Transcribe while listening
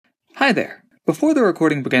Hi there. Before the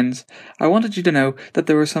recording begins, I wanted you to know that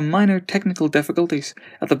there were some minor technical difficulties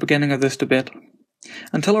at the beginning of this debate.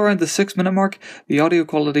 Until around the 6-minute mark, the audio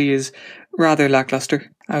quality is rather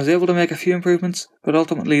lackluster. I was able to make a few improvements, but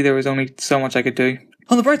ultimately there was only so much I could do.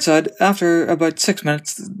 On the bright side, after about 6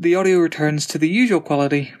 minutes, the audio returns to the usual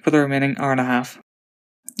quality for the remaining hour and a half.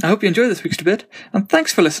 I hope you enjoy this week's debate, and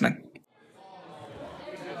thanks for listening.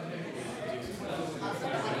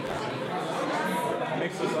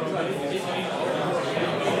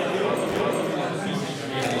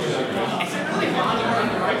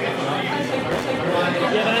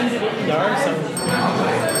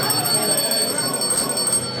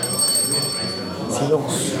 We're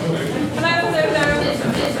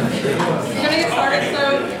going to get started, so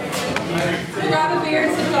grab a beer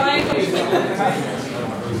and sit down.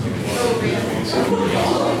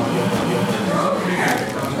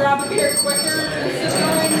 Grab a beer quicker and sit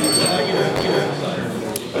down.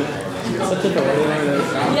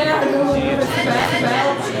 Yeah, I know it's the best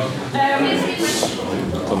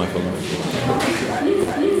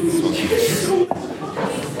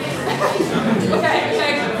Okay,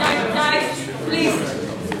 guys, please.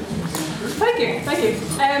 Thank you.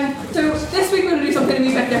 So this week we're going to do something a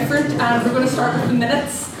wee bit different, and we're going to start with the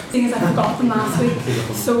minutes, seeing as I forgot them last week.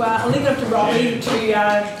 So I'll leave it up to Robbie to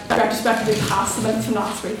retrospectively pass the minutes from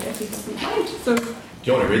last week if he doesn't mind. So, do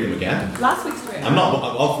you want to read them again? Last week's today. I'm not.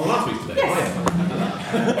 From last week today. Yes.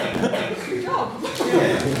 Oh, It's your job.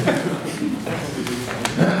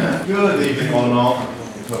 yeah. Good evening, all in all.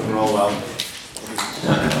 Hope we're all well.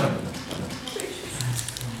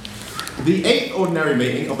 The 8th Ordinary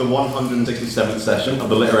Meeting of the 167th Session of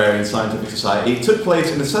the Literary and Scientific Society took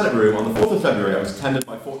place in the Senate Room on the 4th of February and was attended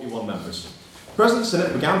by 41 members. President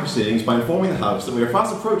Sinnott began proceedings by informing the House that we are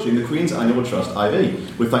fast approaching the Queen's Annual Trust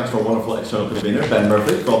IV, with thanks to our wonderful external convener, Ben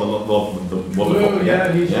Murphy, for all the wonderful... For all the wonderful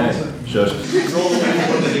that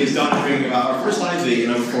he's done to bring about our first IV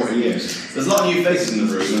in over 40 years. There's a lot of new faces in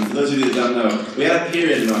the room, and for those of you that don't know, we had a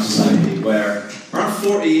period in our society where, around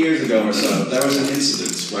 40 years ago or so, there was an incident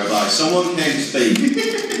whereby someone came to speak,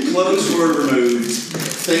 clothes were removed,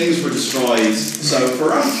 things were destroyed. So for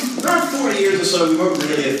around 40 years or so, we weren't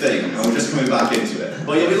really a thing, and we're just coming back into it.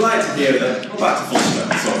 But you'll be glad to hear that we're back to full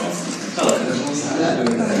strength, sort of. Hello.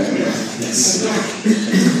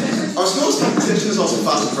 Our school's competition is also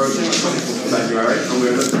fast approaching on the 24th of February, and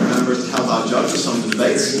we're looking for members to help out judge some of the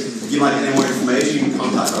debates. If you'd like any more information, you can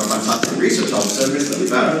contact our fantastic research officer, Miss Lily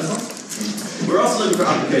Barrett. We're also looking for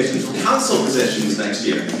applications for council positions next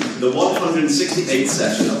year, the 168th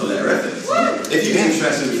session of the Letterific. If you're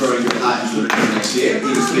interested in throwing your hat into the ring next year,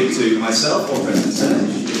 you can speak to myself or President Sinnott.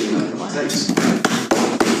 Thanks.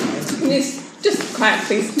 Just quiet,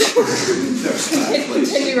 please.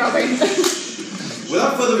 Continue, Robbie.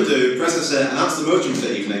 Without further ado, President Sinnott announced the motion for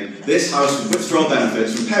the evening. This House would withdraw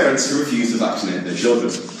benefits from parents who refuse to vaccinate their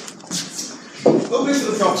children. Opening to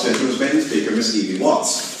the proposition was main speaker, Miss Evie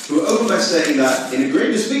Watts, who opened by stating that, in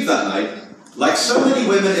agreeing to speak that night, like so many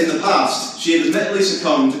women in the past, she had admittedly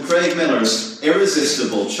succumbed to Craig Miller's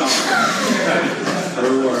irresistible charm.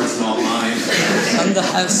 Her words, not mine. And the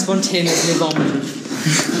House spontaneously vomited.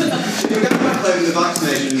 She began by claiming the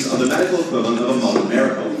vaccinations are the medical equivalent of a modern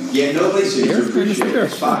miracle, yet nobody seems to appreciate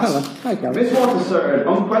this fact. Ms. Watts asserted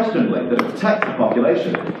unquestionably that it protects the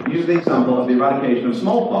population, using the example of the eradication of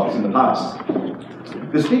smallpox in the past.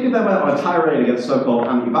 The speaker then went on a tirade against so-called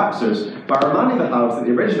anti-vaxxers by reminding the House that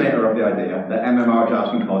the originator of the idea that MMR jabs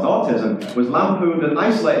can cause autism was lampooned and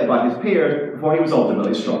isolated by his peers before he was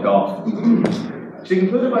ultimately struck off. She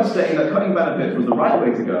concluded by stating that cutting benefits was the right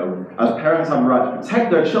way to go, as parents have a right to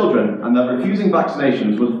protect their children and that refusing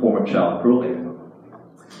vaccinations was a form of child cruelty.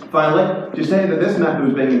 Finally, she stated that this method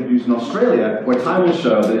was being introduced in Australia, where time will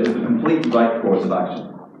show that it is the complete right course of action.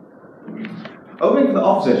 Opening for the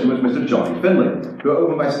opposition was Mr. Johnny Finlay, who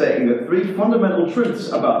opened by stating that 3 fundamental truths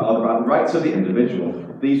about the rights of the individual,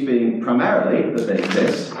 these being primarily that they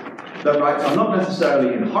exist, that rights are not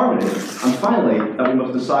necessarily in harmony, and finally, that we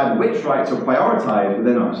must decide which rights are prioritised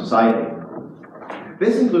within our society.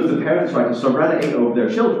 This includes the parents' right to sovereignty over their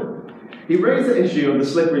children. He raised the issue of the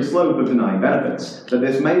slippery slope of denying benefits, that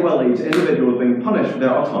this may well lead to individuals being punished for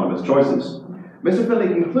their autonomous choices. Mr. Finlay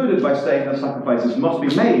concluded by stating that sacrifices must be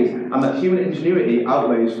made and that human ingenuity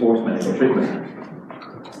outweighs forced medical treatment.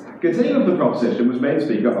 Continuing with the proposition was main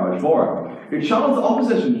speaker Arj Vora, who challenged the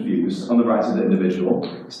opposition's views on the rights of the individual,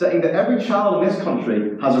 stating that every child in this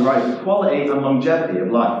country has a right to quality and longevity of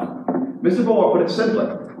life. Mr. Vora put it simply,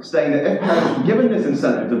 stating that if parents are given this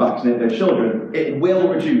incentive to vaccinate their children, it will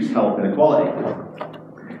reduce health inequality.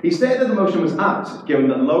 He stated that the motion was apt, given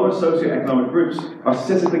that lower socioeconomic groups are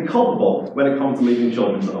statistically culpable when it comes to leaving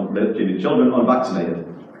children unvaccinated.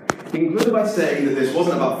 He concluded by saying that this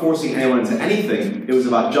wasn't about forcing anyone into anything, it was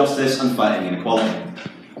about justice and fighting inequality.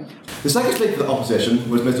 The second speaker for the opposition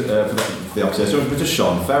was Mr.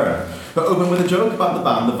 Sean Ferrer, who opened with a joke about the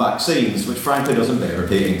ban of vaccines, which frankly doesn't bear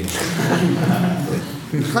repeating.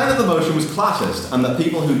 He claimed that the motion was classist and that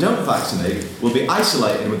people who don't vaccinate will be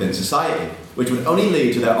isolated within society, which would only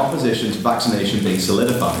lead to their opposition to vaccination being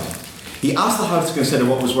solidified. He asked the House to consider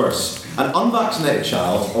what was worse, an unvaccinated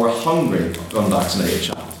child or a hungry unvaccinated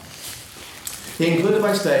child. He concluded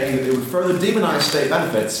by stating that it would further demonise state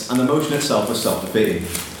benefits and the motion itself was self-defeating.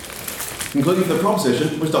 Concluding for the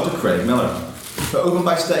proposition was Dr. Craig Miller, who opened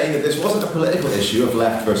by stating that this wasn't a political issue of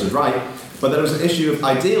left versus right, but that it was an issue of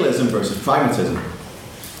idealism versus pragmatism.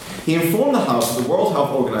 He informed the House that the World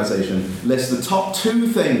Health Organization lists the top 2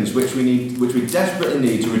 things which we desperately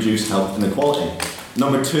need to reduce health inequality.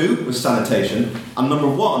 Number 2 was sanitation, and number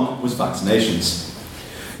 1 was vaccinations.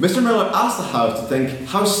 Mr. Miller asked the House to think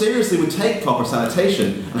how seriously we take proper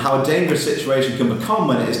sanitation and how a dangerous situation can become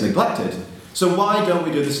when it is neglected. So why don't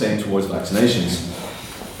we do the same towards vaccinations?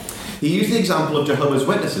 He used the example of Jehovah's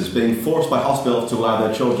Witnesses being forced by hospitals to allow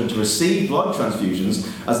their children to receive blood transfusions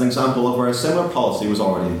as an example of where a similar policy was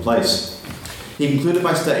already in place. He concluded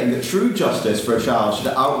by stating that true justice for a child should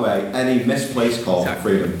outweigh any misplaced call for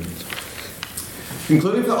freedom.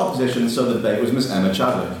 Concluding for the opposition, so the debate, was Ms. Emma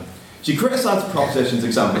Chadwick. She criticised the proposition's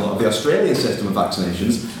example of the Australian system of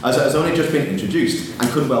vaccinations as it has only just been introduced and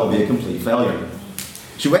could well be a complete failure.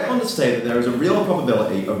 She went on to state that there is a real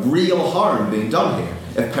probability of real harm being done here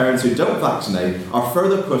if parents who don't vaccinate are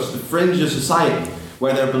further pushed to the fringe of society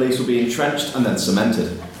where their beliefs will be entrenched and then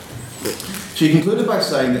cemented. She concluded by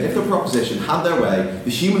saying that if the proposition had their way,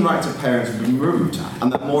 the human rights of parents would be removed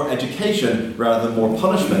and that more education rather than more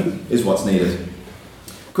punishment is what's needed.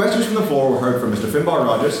 Questions from the floor were heard from Mr. Finbar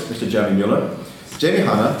Rogers, Mr. Jeremy Mueller, Jamie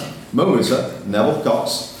Hanna, Mo Musa, Neville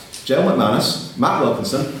Cox, Jill McManus, Matt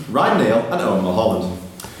Wilkinson, Ryan Neal and Owen Mulholland.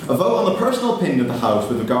 A vote on the personal opinion of the House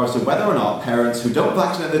with regards to whether or not parents who don't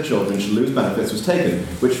vaccinate their children should lose benefits was taken,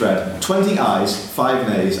 which read 20 ayes, 5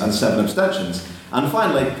 nays and 7 abstentions. And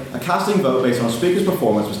finally, a casting vote based on a speaker's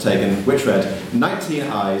performance was taken, which read 19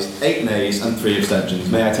 ayes, 8 nays and 3 abstentions.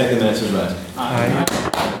 May I take the minutes as read? Aye.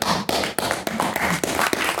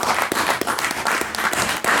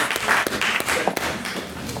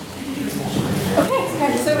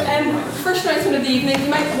 First announcement of the evening. You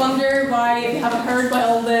might wonder why, if you haven't heard, by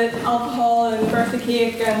all the alcohol and birthday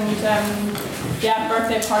cake and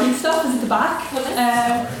birthday party stuff is at the back.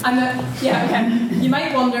 You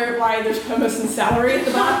might wonder why there's hummus and celery at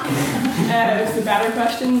the back. It's the better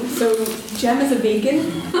question. So Jem is a vegan,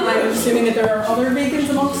 and I'm assuming that there are other vegans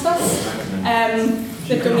amongst us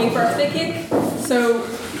that don't eat birthday cake. So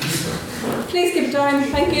please keep it down.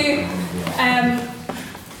 Thank you.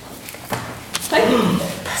 Thank you.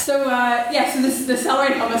 So so the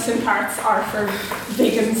celery and hummus and carrots are for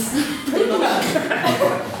vegans, pretty much.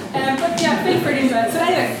 Feel free to enjoy it. So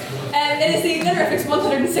anyway, it is the Litterific's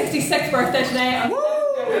 166th birthday today. On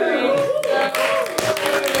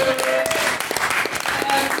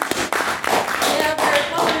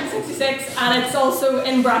 166, and it's also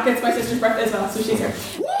in brackets my sister's birthday as well, so she's here.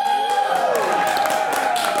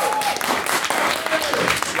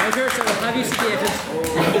 So have you sedated?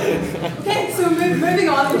 Okay, so moving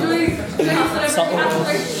on. I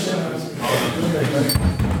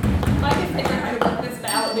can figure out how to work this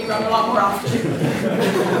bell, it'll be run a lot more often.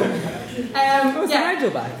 Was the radio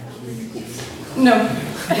back? No.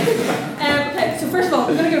 Okay, so first of all,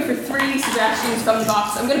 I'm going to go for 3 suggestions from the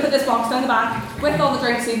box. I'm going to put this box down the back with all the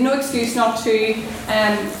drinks, so you've no excuse not to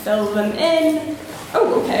fill them in.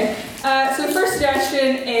 Oh, okay. So the first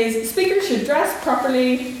suggestion is speakers should dress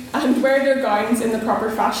properly and wear their gowns in the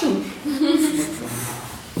proper fashion.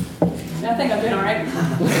 I think I'm doing alright.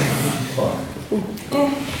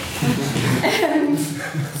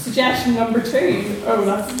 Suggestion number 2. Oh,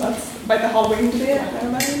 that's about the Halloween debate, I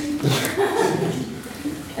imagine.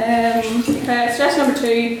 Suggestion number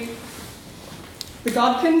 2. The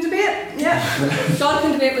Godkin debate. Yeah.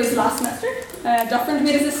 Godkin debate was last semester. Dufferin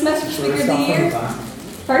debate is this semester speaker of the year.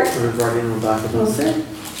 Pardon?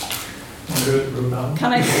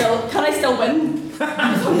 Can I still win?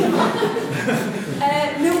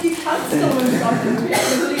 No, you can't still win the Godkin debate. I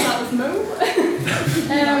believe that was Mo.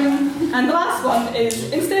 And the last one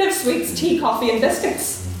is instead of sweets, tea, coffee, and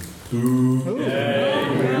biscuits. There's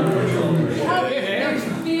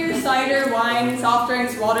beer, cider, wine, soft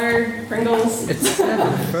drinks, water, Pringles. It's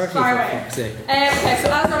 7:30 Far for away. fuck's sake. Okay,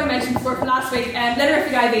 so as already mentioned before from last week,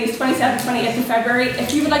 Literific IVs 27th, 28th of February.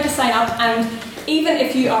 If you would like to sign up, and even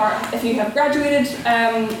if you have graduated,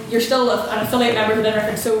 you're still an affiliate member of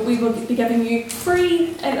Literific, so we will be giving you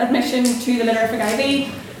free admission to the Literific IV,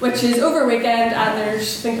 which is over a weekend, and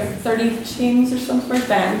there's I think like 30 teams or something.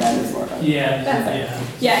 Ben is more. Yeah.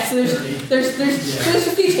 So there's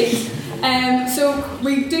a few teams. So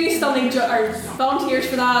we do still need our volunteers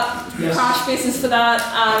for that, crash spaces for that,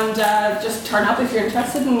 and just turn up if you're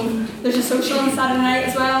interested. And there's a social on Saturday night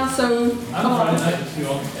as well. So come on.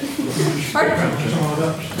 Pardon?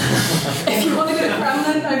 If you want to go to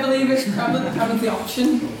Kremlin, I believe it's Kremlin's the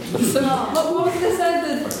option. So what was it they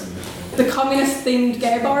said? The communist-themed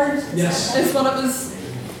gay bar? Yes. Is what it was.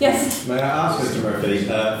 Yes. May I ask, Mr. Murphy,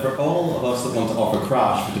 for all of us that want to offer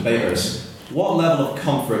crash for debaters, what level of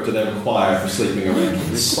comfort do they require for sleeping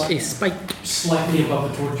arrangements? A spike. Slightly above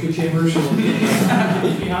the torture chamber, so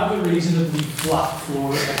if you have a reasonably flat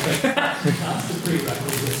floor, I think that's the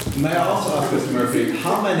prerequisite. May I also ask, Mr. Murphy,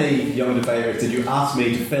 how many young debaters did you ask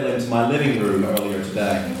me to fill into my living room earlier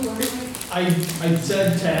today? I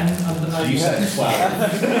said 10, and You said 12.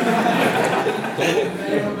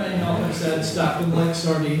 Everybody else said stack them like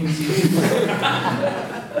sardines.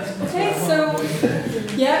 Okay, so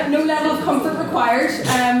yeah, no level of comfort required.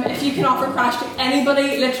 If you can offer crash to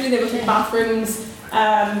anybody, literally they will take bathrooms.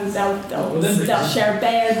 They'll share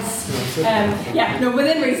beds.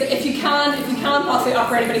 Within reason. If you can possibly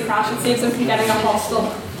offer anybody crash, it saves them from getting a hostel.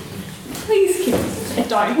 Please keep it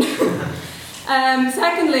down.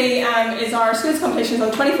 Secondly, is our skills competitions on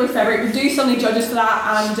the 24th of February. We do still need judges for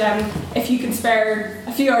that, and if you can spare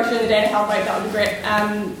a few hours during the day to help out, that would be great.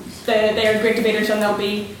 They are great debaters, and they'll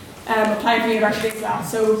be applying for university as well.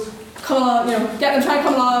 So come along, get them, try and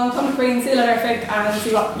come along, come to Queen's, see Literific, and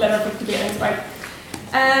see what Literific debating is about.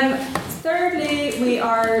 Thirdly,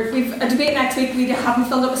 we've a debate next week. We haven't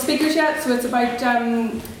filled up with speakers yet, so it's about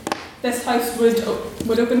this house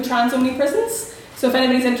would open trans-only prisons. So if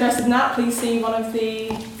anybody's interested in that, please see one of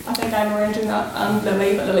the, I think I'm arranging that, and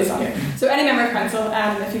Lily, but Lily's not here. So any member of council,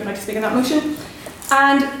 if you would like to speak on that motion.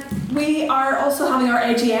 And we are also having our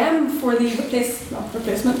AGM for the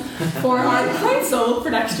replacement, for our council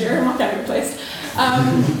for next year. I'm not getting replaced.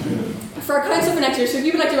 For our council for next year, so if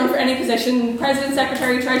you would like to run for any position, president,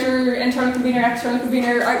 secretary, treasurer, internal convener, external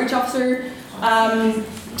convener, outreach officer,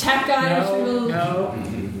 tech guy, No,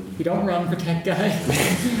 you don't run for tech guy.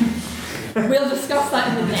 We'll discuss that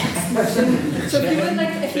in the next motion. So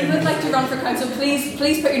if you would like to run for council, please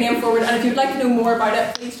put your name forward. And if you'd like to know more about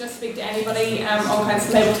it, please just speak to anybody on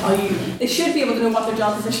council. They will tell you. They should be able to know what their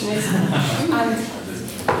job position is. And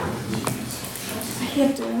I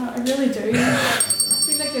hate doing that. I really do. I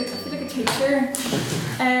feel like a teacher.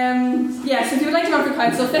 So if you would like to run for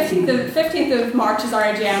council, 15th of March is our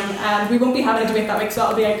AGM, and we won't be having a debate that week, so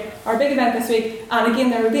that'll be like our big event this week. And again,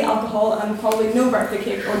 there will be alcohol and probably no birthday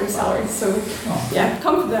cake or no salaries. So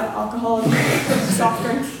come for the alcohol and soft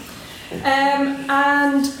drinks.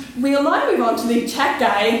 And we'll now move on to the tech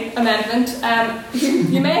guy amendment.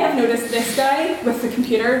 You may have noticed this guy with the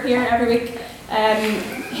computer here every week.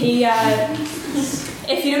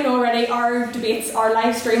 If you don't know already, our debates are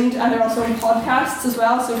live streamed and they're also on podcasts as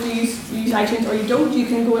well. So if you use iTunes or you don't, you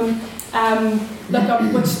can go and look up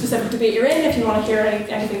which specific debate you're in. If you want to hear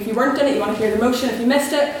anything, if you weren't in it, you want to hear the motion if you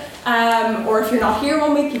missed it, or if you're not here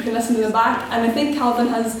one week, you can listen to them back. And I think Calvin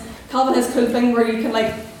has cool thing where you can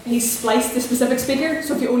he's spliced the specific speaker.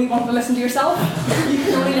 So if you only want to listen to yourself, you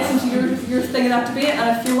can only listen to your thing of that debate.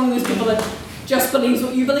 And if you're one of those people that just believes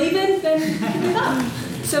what you believe in, then you can do that.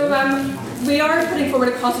 So we are putting forward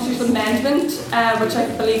a constitutional amendment, which I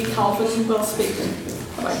believe Calvin will speak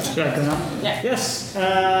about. Should I go now? Yeah. Yes.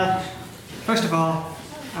 First of all,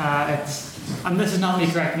 and this is not me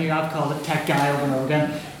correcting you, I've called it tech guy over and over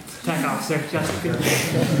again. Tech officer.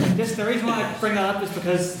 Just the reason why I bring that up is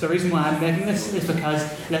because the reason why I'm making this is because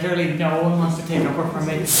literally no one wants to take over from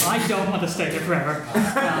me. I don't want to stay here forever.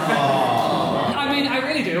 I mean, I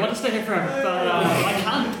really do want to stay here forever, but I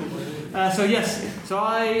can't. So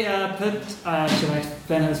I put, should I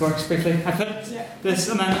explain how this works briefly? I put this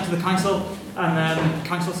amendment to the council, and then the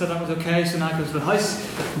council said that was okay, so now it goes to the house.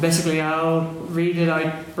 Basically, I'll read it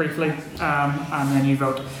out briefly, and then you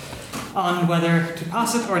vote on whether to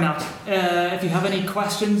pass it or not. If you have any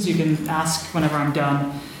questions, you can ask whenever I'm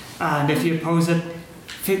done, and if you oppose it,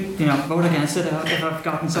 vote against it. If I've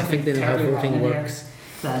gotten something I think they know how voting works.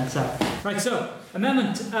 Then right. So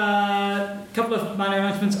amendment. Couple of minor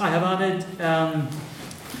amendments. I have added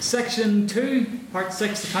section 2, part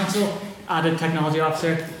 6. The council added technology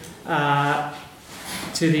officer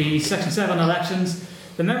to the Section 7 elections.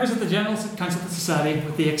 The members of the General Council of the Society,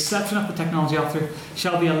 with the exception of the Technology Officer,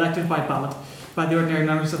 shall be elected by ballot by the ordinary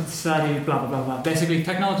members of the Society, blah blah blah blah. Basically,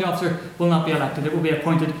 Technology Officer will not be elected, it will be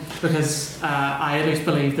appointed, because I at least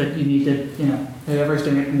believe that you need to, whoever's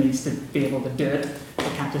doing it needs to be able to do it.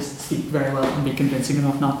 They can't just speak very well and be convincing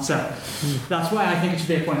enough not. So that's why I think it should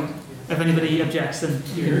be appointed. If anybody objects, then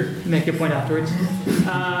you can make your point afterwards.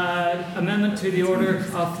 Amendment to the order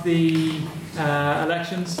of the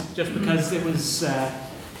elections, just because it was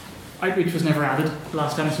outreach was never added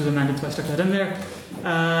last time this was amended, so I stuck that in there.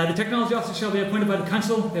 The Technology Officer shall be appointed by the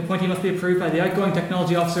Council. The appointee must be approved by the outgoing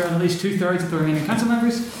Technology Officer and at least 2/3 of the remaining Council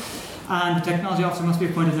members. And the Technology Officer must be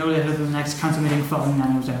appointed no later than the next Council meeting following the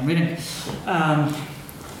annual general meeting.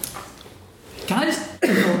 Can I just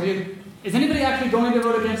overview? Is anybody actually going to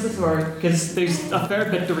vote against this, or because there's a fair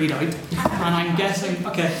bit to read out, and I'm guessing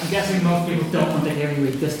most people don't want to hear me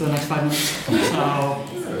read this for the next 5 minutes. So,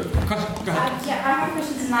 go ahead. Yeah, I have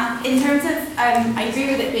questions on that. In terms of, I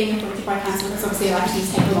agree with it being appointed by council because obviously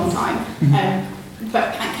elections take a long time.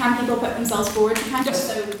 But can people put themselves forward to council?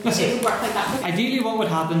 Yes. So it would work like that. Ideally, what would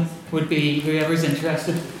happen would be whoever's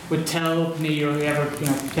interested would tell me or whoever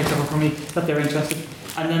takes over for me that they're interested,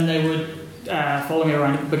 and then they would follow me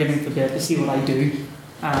around at the beginning of the bit to see what I do,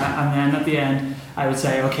 and then at the end I would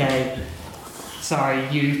say, okay, sorry,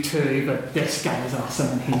 you too, but this guy is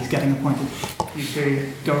awesome and he's getting appointed. You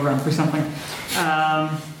two go run for something.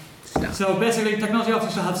 So basically, Technology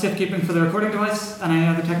Officer shall have safekeeping for the recording device and any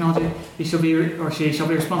other technology. He shall be or she shall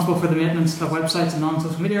be responsible for the maintenance of websites and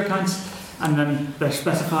non-social media accounts, and then they're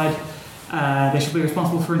specified. They shall be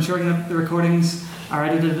responsible for ensuring that the recordings are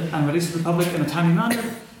edited and released to the public in a timely manner.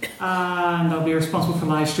 And they'll be responsible for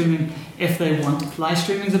live streaming if they want. Live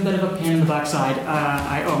streaming is a bit of a pain in the backside.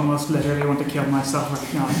 I almost literally want to kill myself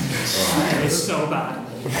right now. It is so bad.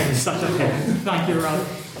 It is such a pain. Thank you, Rob.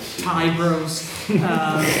 Thai bros.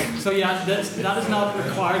 So yeah, that is not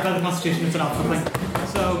required by the Constitution. It's an optional thing.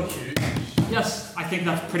 So yes, I think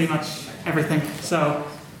that's pretty much everything. So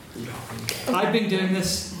I've been doing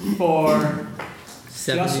this for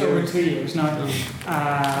just over 2 years now.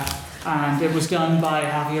 And it was done by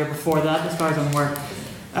half a year before that, as far as I'm aware.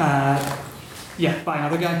 By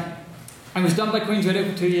another guy. It was done by Queen's Radio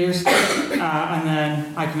for 2 years, and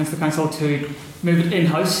then I convinced the council to move it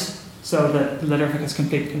in-house so that the Litter gets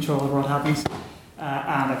complete control over what happens.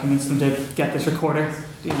 And I convinced them to get this recorder,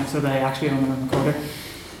 so they actually own their own recorder.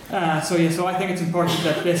 So I think it's important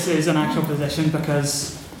that this is an actual position,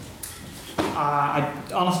 because I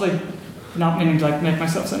honestly, not meaning to make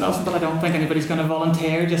myself sound awesome, but I don't think anybody's going to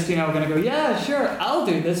volunteer, just going to go, yeah, sure, I'll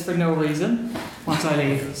do this for no reason once I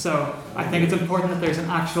leave. So I think it's important that there's an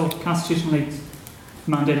actual constitutionally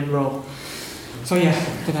mandated role. So yeah,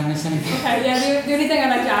 did I miss anything? Okay, yeah, the only thing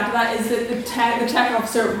I'd like to add to that is that the tech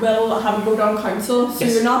officer will have a vote on council, so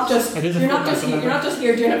yes. You're not just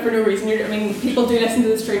here doing it for no reason. People do listen to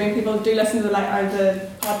the streaming, people do listen to the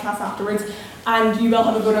podcast afterwards, and you will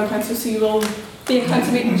have a vote on council, so you will be a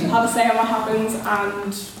council meeting, you'll have a say on what happens, and I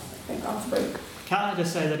think that's about it. Can I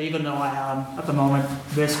just say that even though I am, at the moment,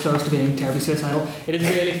 this close to being terribly suicidal, it is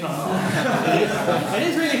really fun. It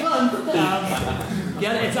is really fun.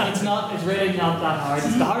 It's really not that hard.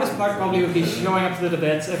 The hardest part probably would be showing up to the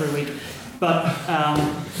debates every week. But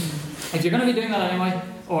if you're going to be doing that anyway,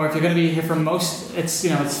 or if you're going to be here for most, it's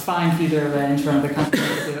fine for you to arrange for another council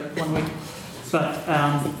to do it 1 week. But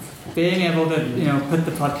being able to put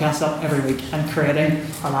the podcast up every week and creating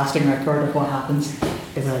a lasting record of what happens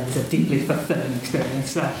is a deeply fulfilling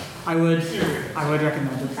experience. I would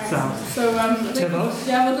recommend it. So to vote?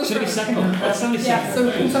 Yeah, we'll go should it be first. second? Somebody second.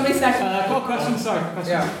 So somebody second. What question? Sorry.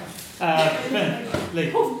 Question. Ben,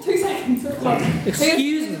 Lee. Oh, 2 seconds.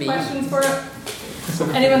 Excuse me. Questions for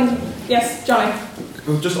it? Anyone? Yes, Johnny.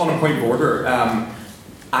 Well, just on a point of order,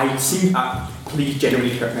 I seem, please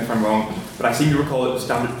genuinely correct me if I'm wrong, but I seem to recall it was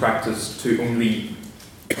standard practice to only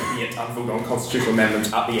debate and vote on constitutional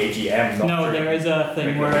amendments at the AGM. No, there is a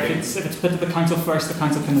thing where if it's put to the council first, the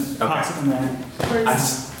council can pass it and then.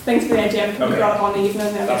 Things for the AGM can be brought up on the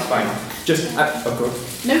evening. That's fine. Just, of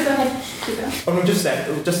course. No, go ahead. Keep going. Oh no, just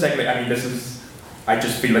secondly, I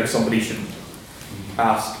just feel like somebody should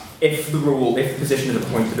ask if the position is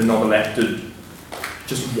appointed and not elected.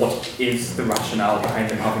 Just what is the rationale behind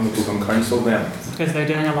them having a vote on council then? Because they're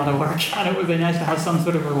doing a lot of work, and it would be nice to have some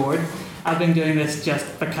sort of reward. I've been doing this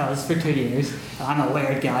just because for 2 years. I'm a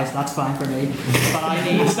weird guy, so that's fine for me. But I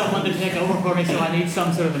need someone to take over for me, so I need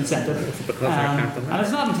some sort of incentive. And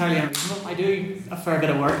it's not entirely unreasonable. I do a fair bit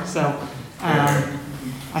of work, so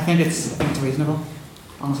I think it's reasonable,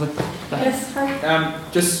 honestly. Yes, Harry?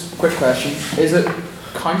 Just a quick question. Is it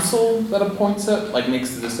council that appoints it, like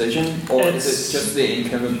makes the decision, or is it just the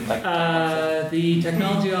incumbent? Like the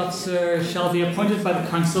technology officer shall be appointed by the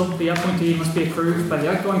council. The appointee must be approved by the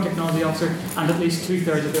outgoing technology officer and at least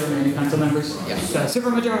 2/3 of the remaining council members. Yes.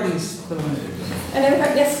 Supermajorities.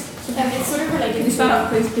 Yes. It's sort of related to that,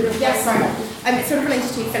 please, Peter. Yes, sorry. It's sort of related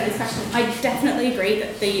to Phil's question. I definitely agree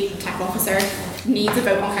that the tech officer needs a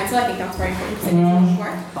vote on council. I think that's very important because it needs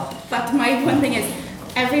work. But my one thing is,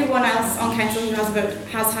 everyone else on council who has a vote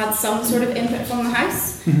has had some sort of input from the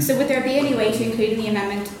House. So would there be any way to include in the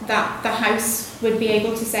amendment that the House would be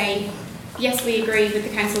able to say, yes, we agree with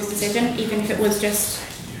the council's decision, even if it was just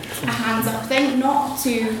a hands-up thing, not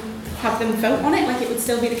to have them vote on it, like it would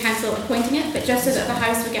still be the council appointing it, but just so that the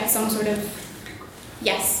House would get some sort of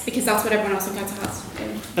yes, because that's what everyone else in council has.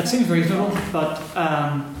 That seems reasonable, but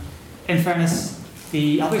in fairness,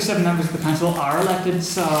 the other 7 members of the council are elected,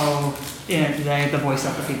 so they're the voice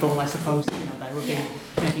of the people, I suppose. They would be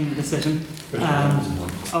making the decision.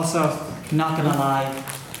 Also, not gonna lie,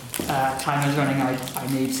 time is running out. I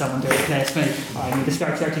need someone to replace me. I need to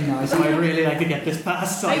start searching now, so I really like to get this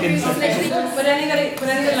passed. So I can. Would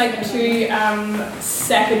anybody like to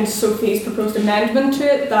second Sophie's proposed amendment to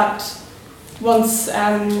it that once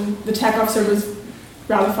the tech officer was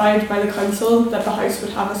ratified by the council, that the House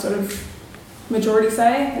would have a sort of majority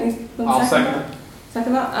say? I'll second it.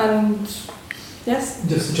 Second that, and yes?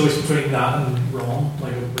 Just the choice between that and Ron,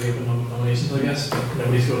 like we have nominations, I guess, but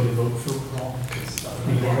nobody's going to vote for Ron because that would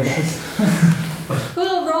be the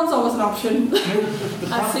Well, Ron's always an option.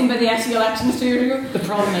 As seen by the SE elections 2 years ago. The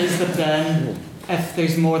problem is that then, if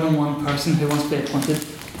there's more than one person who wants to be appointed,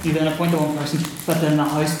 you then appoint the one person, but then the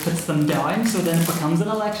House puts them down, so then it becomes an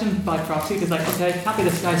election by proxy. It's like, okay, happy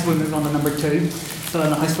this guy, so we move on to number 2. So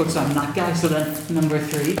then the House votes on that guy, so then number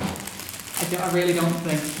 3. I really don't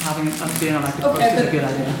think being elected first is a good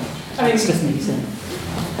idea. It's just me saying.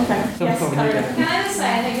 Okay. So yes, can I just say,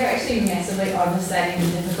 I think you're actually massively understating the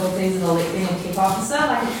difficulties of electing a chief officer.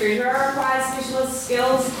 Like a treasurer requires specialist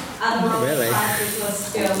skills, other roles require specialist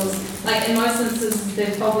skills. Like in most instances,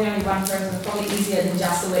 there's probably only one person. It's probably easier than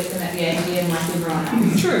just elect them at the AGM like everyone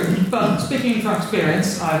else. True, but speaking from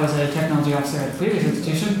experience, I was a technology officer at a previous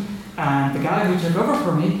institution, and the guy who took over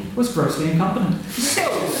for me was grossly incompetent. So,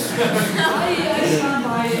 I stand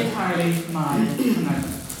by entirely my amendment.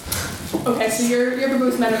 Okay, so your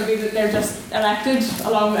proposed amendment would be that they're just elected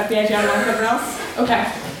along at the AGM along with everyone else? Okay.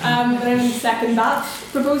 Would anyone second that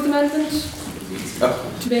proposed amendment?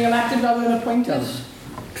 To being elected rather than appointed?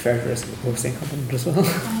 Fair for us to propose incompetent as well.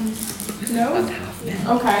 No?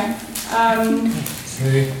 Okay.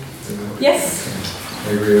 Yes? I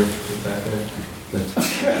agree with that.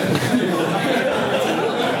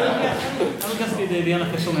 I'll just be the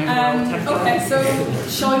unofficial name. Okay, so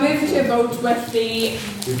shall we move to a vote with the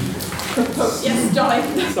proposed? Yes, Johnny.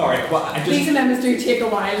 Sorry, well, I just. These amendments do take a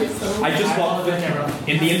while, so. I just want,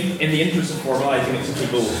 in the interest of formalising it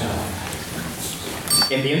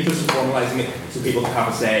to people, to have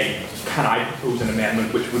a say, can I propose an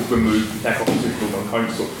amendment which would remove the tech officer vote on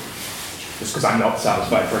council? Just because I'm not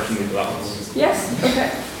satisfied personally with that. Yes.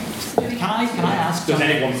 Okay. Can I ask? Does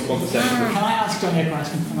anyone want to say? Can I ask Johnny a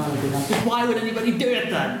question? Why would anybody do it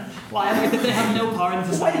then? Why did they have no power in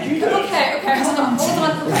society? Why did you do it? Okay, hold on.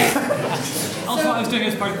 Okay. Also, I was doing it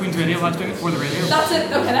as part of Queen's Radio. I was doing it for the radio. That's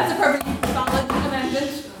it. Okay, that's a perfectly valid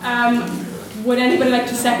amendment. Would anybody like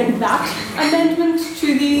to second that amendment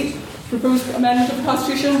to the proposed amendment of the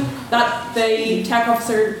Constitution that the tech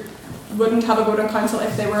officer wouldn't have a vote on council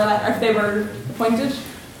if they were appointed?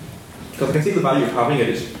 Because I can see the value of having it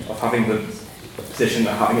of having the position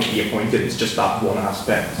of having it be appointed is just that one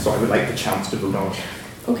aspect. So I would like the chance to vote on it.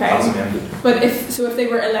 Okay. As amended. But if they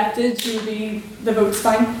were elected, the vote's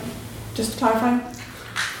fine. Just to clarify.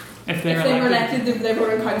 If they were elected, their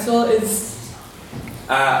vote on council is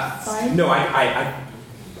fine. No,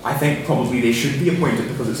 I think probably they should be appointed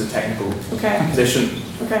because it's a technical position.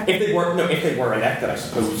 Okay. If they were elected, I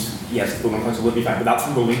suppose yes, the vote on council would be fine. But that's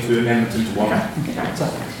rolling 2 amendments into one. Okay.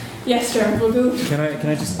 Yes, sure. We'll go. Can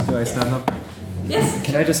I just do I stand up? Yes.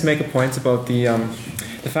 Can I just make a point about the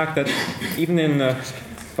fact that even in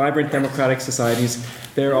vibrant democratic societies,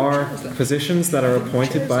 there are positions that are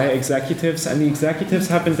appointed by executives, and the executives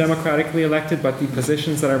have been democratically elected, but the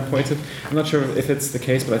positions that are appointed, I'm not sure if it's the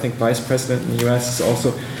case, but I think vice president in the US is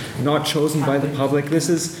also not chosen by the public. This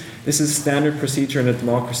is standard procedure in a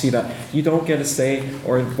democracy, that you don't get a say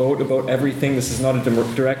or vote about everything. This is not a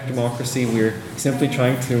direct democracy. We're simply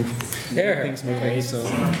trying to get things moving. So.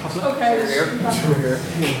 Okay.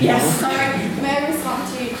 Yes. Sorry. May I respond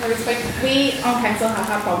to Claire's point? We on council have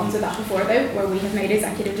had problems with that before, though, where we have made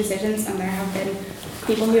executive decisions and there have been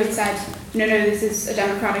people who have said, no, this is a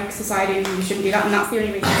democratic society and you shouldn't do that, and that's the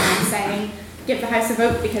only reason I'm saying give the House a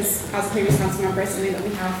vote, because as a previous council member, it's something that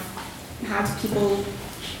we have had people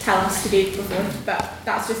tell us to do before, but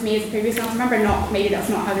that's just me as a previous council member, maybe that's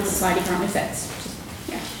not how the society currently sits.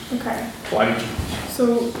 Okay. Well,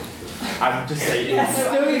 So I would just say, yes,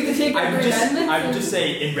 so we have to take I would just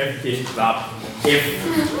say in refutation to that, if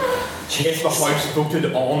the House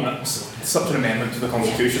voted on such an amendment to the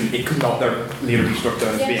Constitution, it could not later be struck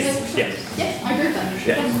down as being. Yes. Yes, I agree with that.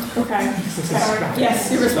 Yeah. okay.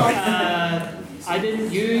 Yes, your response. I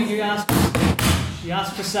didn't. You asked. You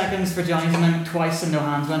asked for seconds for Johnny's amendment twice, and no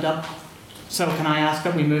hands went up. So can I ask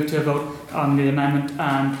that we move to a vote on the amendment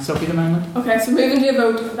and Sophie's amendment? Okay, so moving to a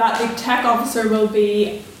vote that the tech officer will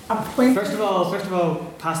be appointed. First of all,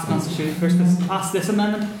 pass the Constitution. Pass this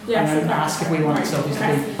amendment, Yes, and then ask if we want Sophie's to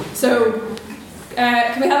be. So,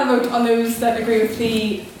 can we have a vote on those that agree with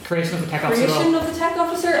the creation of the tech officer? Creation of the tech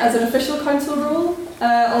officer as an official council role.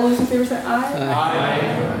 All those in favour say aye. Aye.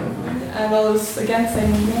 And all those against say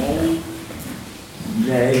nay.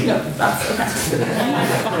 Nay. No, that's okay.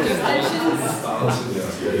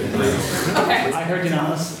 Okay. I heard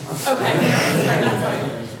unanimous. Okay.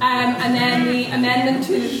 And then the amendment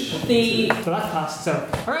to the. So that's passed. So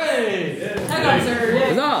hooray! Tech officer.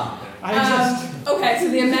 Okay, so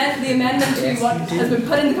the amendment to what has been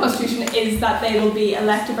put in the Constitution is that they will be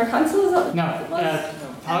elected by council. Is that no?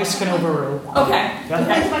 House can overrule. Okay.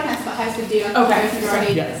 Depends what House would do. Okay.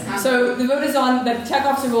 So the vote is on that the tech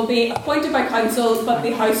officer will be appointed by council, but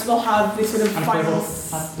the House will have the sort of final.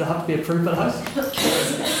 They'll have to be approved by the House.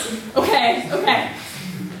 Okay.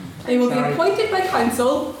 They will be appointed by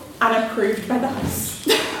council and approved by the House.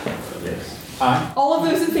 Aye. All of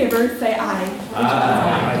those in favour say aye.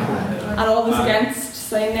 Aye. And all those against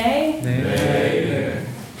say nay. Nay.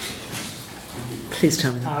 Please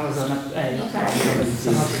tell me that. I was on a. Okay.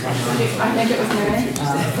 I think it was nay.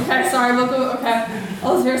 Okay, sorry, we'll go. Okay.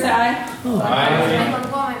 All those in favour say aye.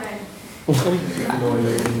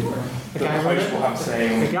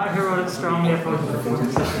 The guy who wrote it strongly opposed the report.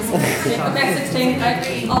 Okay,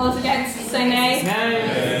 16. All those against say nay.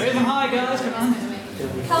 Nay. Raise them high, guys. Come on.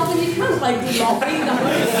 Calvin, you can't like lobby that.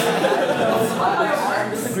 That's not how it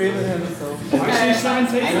works. Agree with him. Okay,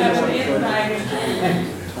 17,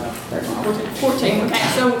 14. Okay,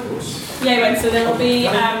 so so there will be.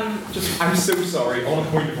 I'm so sorry. On a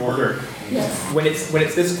point of order. Yes. When it's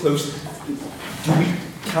this close, can we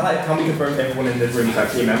confirm everyone in this room is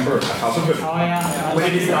actually a member of Council? Oh yeah. When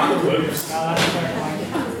it is that close.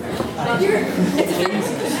 Okay.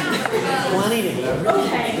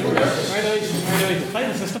 Play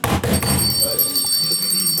the system.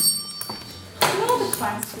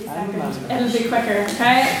 It'll be quicker,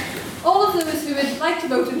 okay? All of those who would like to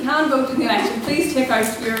vote and can vote in the election, please take out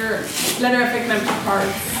your letterific membership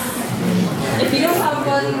cards. If you don't have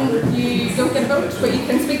one, you don't get a vote, but you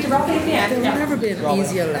can speak to Robbie at the end. There will never be an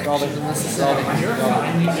easy election necessarily. Yeah,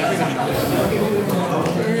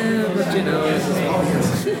 but you know, where's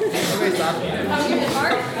that? Have you hit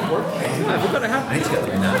card? We're going to have money.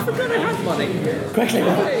 We're going to have money. Quickly. I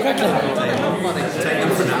have money. Take them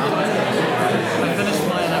for now. I finished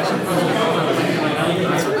my election process.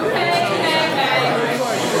 Okay.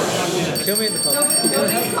 Show me the card. No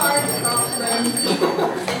these cards across the room.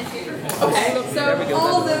 Okay, so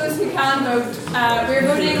all of those who can vote, we're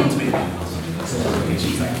voting.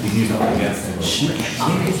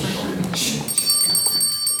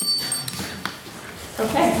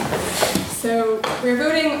 Okay, so we're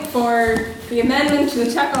voting for the amendment to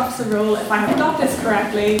the tech officer rule, if I have got this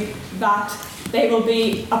correctly, that they will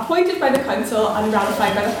be appointed by the council and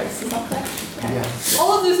ratified by the House. Is that correct? Okay. Yeah.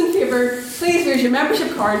 All of those in favour, please raise your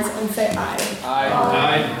membership cards and say aye.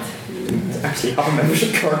 Aye. Actually, I have a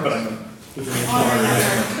membership card, but I'm not.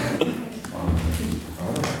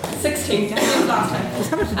 16, just last time. Just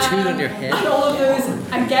how much a tune on your head? And all of those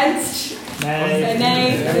against, say nay.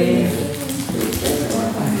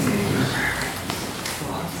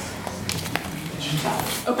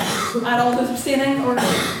 Okay, and all those abstaining or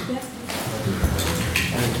yes?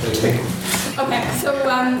 Okay, so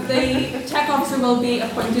the tech officer will be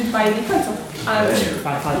appointed by the council.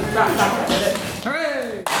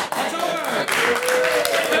 Hooray! That's over!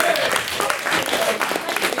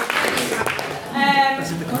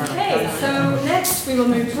 Okay, so next we will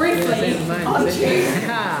move briefly on to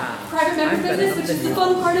private member business, which is the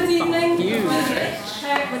fun part of the evening.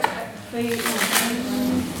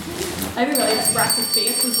 I have a really expressive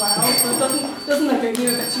face as well, so it doesn't look like you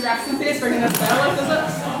have a bitchy resting face bringing this bell, like, does it?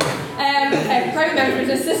 Okay, private member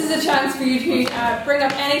business. This is a chance for you to bring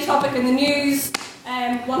up any topic in the news,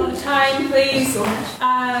 One at a time, please.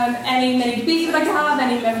 Any mini debate you'd like to have?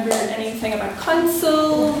 Anything about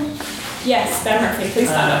council? Yes, Ben Murphy, please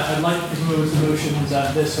stand up. I'd like to propose a motion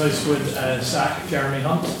that this House would sack Jeremy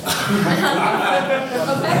Hunt. Okay.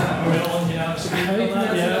 Are we all unanimous agreement on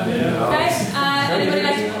that? Yeah. Okay.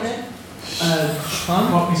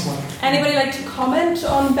 Anybody like to comment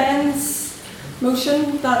on Ben's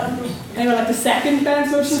motion? Anyone like to second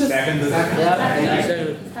Ben's motion? Second.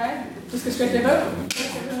 Okay. Just go straight to a vote.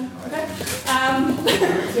 Okay.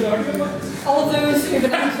 All of those who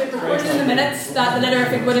would like to record in the minutes that the letter,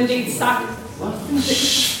 if it would indeed sack.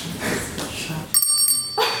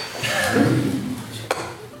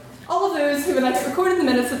 All of those who would like to record in the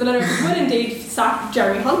minutes that the letter, if it would indeed sack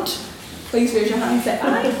Jeremy Hunt, please raise your hand and say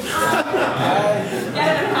aye.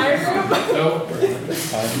 Get it in a higher group. No.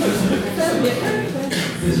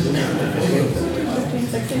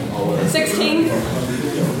 16.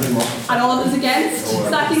 And all of those against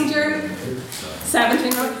sacking Jeremy.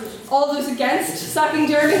 17. All of those against sacking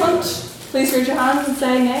Jeremy Hunt, please raise your hands and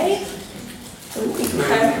say nay.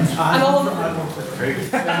 Okay. And all of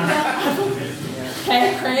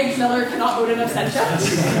okay, Craig Miller cannot vote in abstention.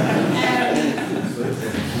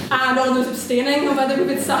 And all those abstaining on whether we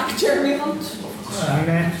would sack Jeremy Hunt.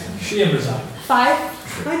 Shane resign. 5,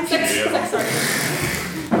 6, sorry.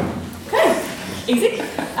 Okay, easy.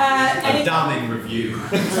 A damning review.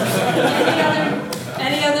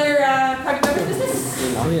 Any other private member business?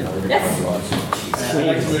 Yes. I'd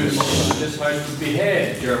like to move this House to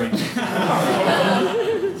behead Jeremy.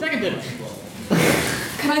 Seconded.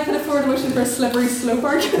 Can I put forward a motion for a slippery slope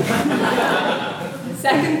argument?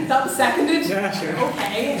 That was seconded? Yeah, sure.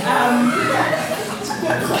 Okay.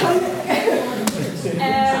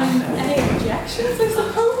 Any objections, I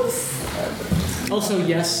suppose? Also,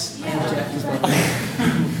 yes, I object as well.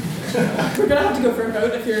 We're going to have to go for a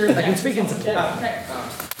vote if you're... I can speak into Okay.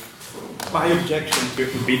 My objection to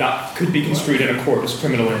it would be that could be construed in a court as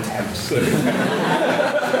criminal intent. So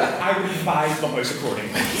I would advise the House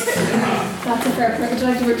accordingly. That's a fair point. Would you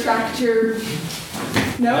like to retract your...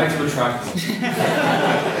 No? I'd like to retract.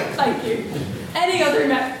 Thank you. Any other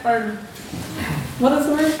or what is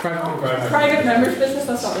the word? Private members' business.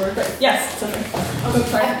 That's not the word, but yes, it's okay. I'll go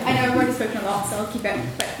try. I know I've already spoken a lot, so I'll keep it.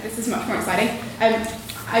 But this is much more exciting. I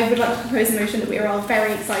would like to propose a motion that we are all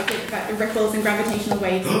very excited about the ripples and gravitational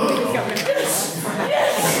waves of this government.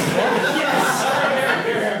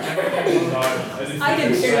 I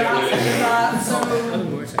didn't hear that after that, so...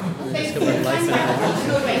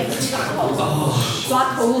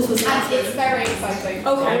 Black holes was... And it's very exciting.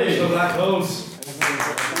 Okay. So black holes.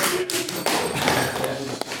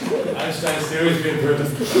 Einstein's theory is being proven.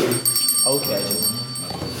 Okay.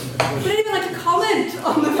 Would anyone like to comment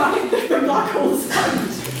on the fact that the black holes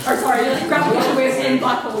gravitational waves in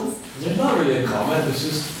black holes? It's not really a comment, it's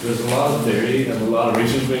just there's a lot of theory and a lot of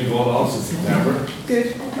research being going on since September.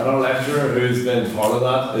 Good. And our lecturer who's been part of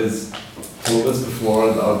that is told us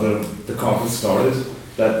before the conference started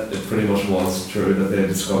that it pretty much was true that they had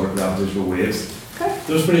discovered gravitational waves. Okay.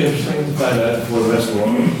 So it was pretty interesting to find out before the rest of the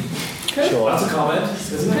world. Cool. Sure. That's a comment,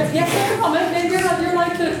 isn't it? Yes, that's a comment. Maybe you're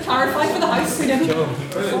like to clarify for the House. We didn't.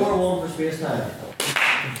 4-1 for space time.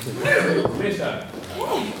 Space time.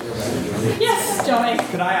 Yes, Johnny.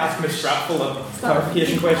 Could I ask Ms. Stratful a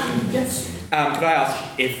clarification question? Yes. Could I ask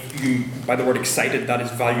if you, by the word excited, that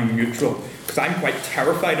is value neutral? Because I'm quite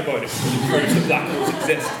terrified about it because it proves that black holes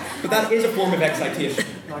exist. But that is a form of excitation.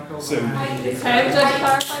 So.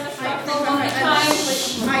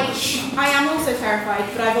 I am also terrified,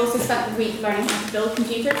 but I've also spent the week learning how to build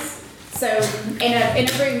computers. So in a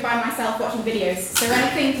room by myself watching videos. So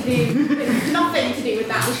nothing to do with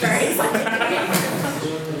that was very exciting.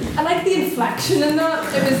 I like the inflection in that.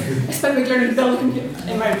 I spent a week learning to build a computer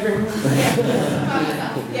in my room.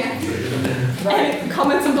 Yeah. Any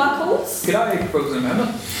comments on black holes? Could I propose an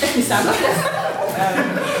amendment? If you stand up, yes.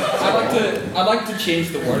 I'd like to change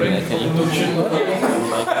the wording of the motion.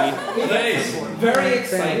 Very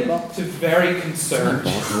excited to very concerned.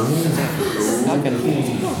 So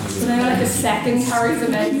now like a second Harry's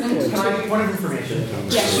amendment. Can I give one information?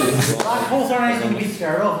 Yes. Black holes aren't anything to be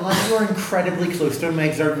scared of unless you are incredibly close to them. They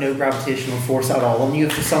exert no gravitational force at all on you.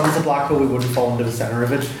 If the sun is a black hole, we wouldn't fall into the centre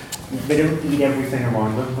of it. They don't eat everything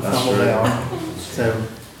around them. That's not what they are. So.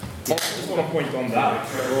 I just want to point on that.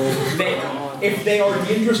 If they are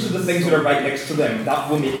dangerous to the things that are right next to them, that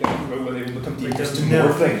will make them grow where they will become dangerous to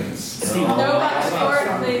more things.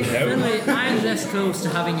 I'm this close to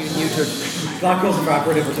having you neutered. Black holes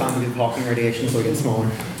evaporate over time with Hawking radiation, so they get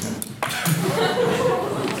smaller.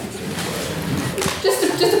 Just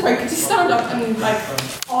a point. Could you stand up and like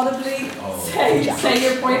audibly say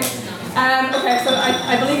your point? Okay, so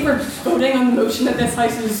I believe we're voting on the motion that this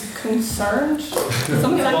House is concerned. Would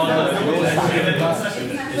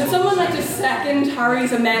someone like to second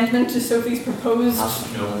Harry's amendment to Sophie's proposed?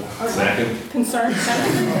 No. Second. Concerned.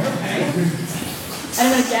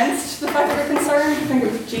 Anyone against the fact that we're concerned? I think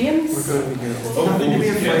it was James. Nothing to be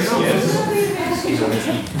afraid of.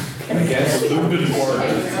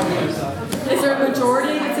 Is there a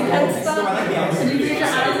majority that's against that? Can you raise your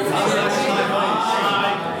hands?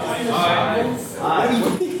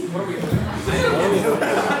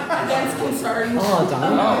 Against concern. Oh,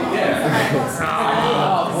 damn.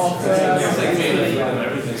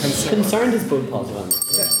 Concerned is both positive.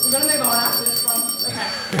 We're going to move on after this one. Okay.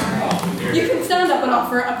 You can stand up and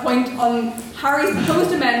offer a point on Harry's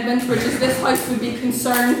proposed amendment, which is this House would be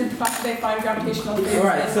concerned with the fact that they find gravitational waves.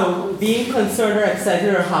 Alright, so being concerned or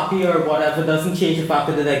excited or happy or whatever doesn't change the fact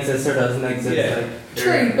that it exists or doesn't exist. Yeah. Like,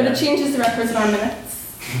 True, but it changes the records in our minutes.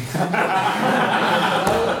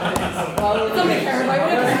 Somebody care about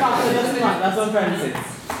it. That's what I'm trying to say.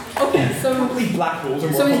 Okay, so black holes are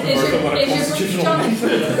more so is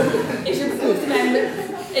your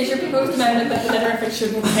proposed amendment that the literature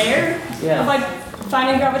shouldn't care about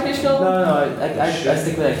finding gravitational? No, I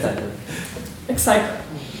stick with excited. Excited.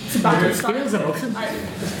 It's a backward start.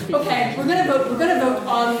 Okay, we're gonna vote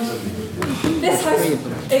on this House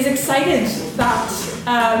is excited that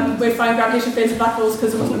we find gravitational fields of black holes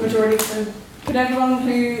because there wasn't a majority. So could everyone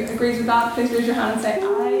who agrees with that please raise your hand and say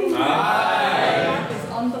aye? Aye. It's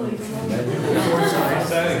unbelievable.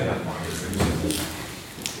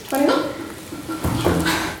 21?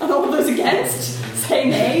 And all of those against say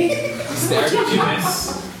nay.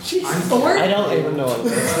 Jeez. 4? I don't even know what it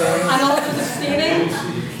is. And all of those abstaining?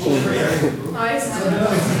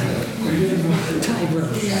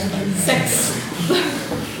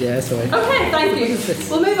 6. Yeah, sorry. Okay, thank you.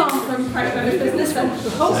 We'll move on from private members' business then.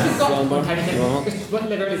 We've got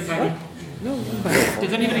Literally tiny.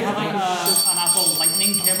 Does anybody have like an Apple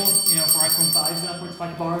Lightning cable, for iPhone 5 that upwards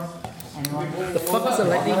 20 bars? Anyone? The fuck is a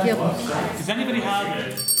lightning cable? Does anybody have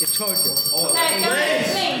a charger?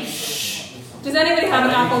 Does anybody have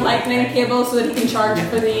an Apple Lightning cable so that he can charge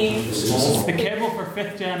for the cable for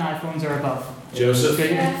 5th gen iPhones or above? Joseph.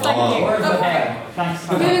 Thank you. Okay. Thanks.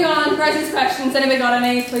 Moving on, questions. Anybody got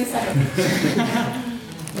any? Please second.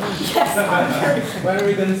 Yes. When are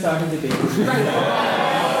we going to start the debate? Okay.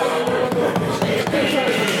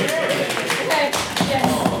 Yes.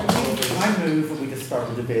 I move that we just start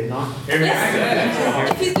the debate now.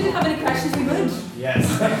 Yes. If you do have any questions, we would.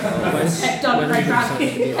 Yes. Done. Right,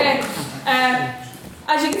 okay.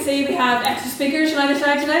 As you can see, we have extra speakers on either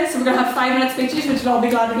side today, so we're going to have 5-minute speeches, which you'll all be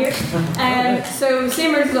glad to hear. So,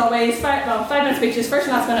 same rules as always, 5-minute speeches, first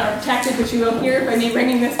and last minute are protected, which you will hear by me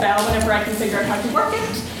ringing this bell whenever I can figure out how to work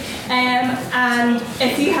it. And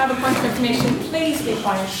if you have a point of information, please be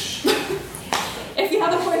quiet. If you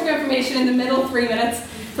have a point of information in the middle 3 minutes,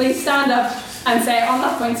 please stand up and say on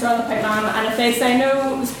that point, sir, on the pipeline, and if they say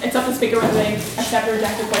no, it's up to the speaker whether they accept or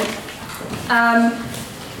reject the point.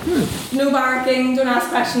 No barracking, don't ask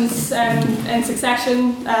questions in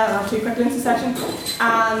succession, or too quickly in succession,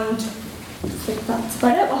 and I think that's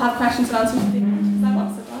about it. We'll have questions and answers at the end. That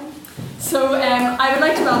was it, fine. So I would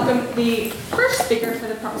like to welcome the first speaker for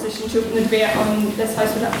the proposition to open the debate on this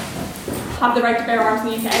House would have the right to bear arms in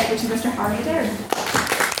the UK, which is Mr. Harry Adair.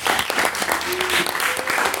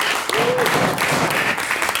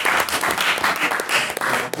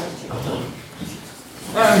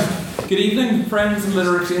 Good evening, friends and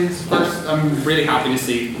literates. First, I'm really happy to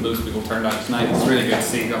see those people turned out tonight. It's really good to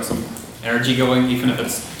see got some energy going, even if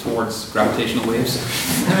it's towards gravitational waves.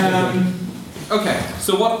 Okay,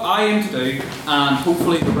 so what I aim to do, and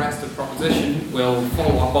hopefully the rest of the proposition will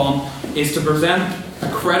follow up on, is to present a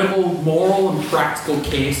credible moral and practical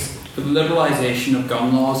case for the liberalisation of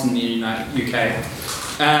gun laws in the UK.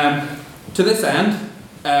 To this end,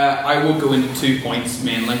 I will go into 2 points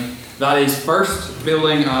mainly. That is, first,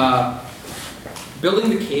 building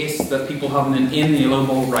the case that people have an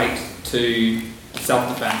inalienable right to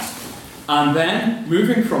self-defense, and then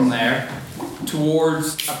moving from there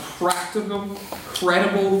towards a practical,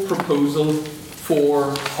 credible proposal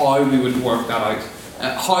for how we would work that out.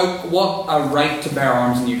 What a right to bear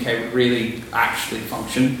arms in the UK would really actually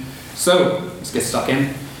function. So let's get stuck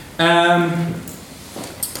in.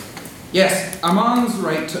 Yes, a man's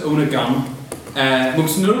right to own a gun,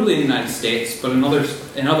 most notably in the United States, but in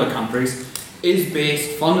other countries, is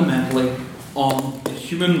based fundamentally on the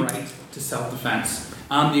human right to self-defense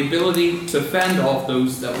and the ability to fend off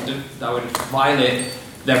those that would violate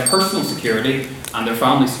their personal security and their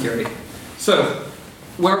family security. So,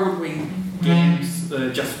 where would we gain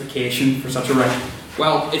the justification for such a right?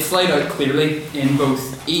 Well, it's laid out clearly in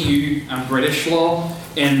both EU and British law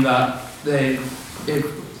in that it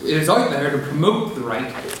is out there to promote the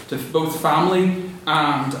right to both family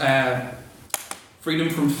and freedom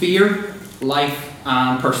from fear, life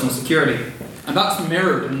and personal security. And that's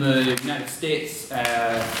mirrored in the United States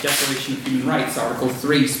Declaration of Human Rights, Article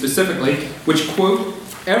 3 specifically, which, quote,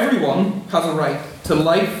 "Everyone has a right to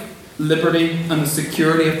life, liberty and the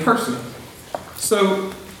security of person."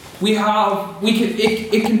 So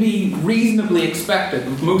it can be reasonably expected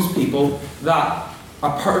with most people that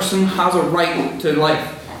a person has a right to life.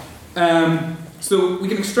 So we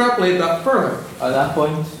can extrapolate that further. At that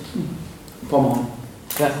point, come on.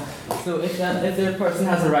 Yeah. So if the person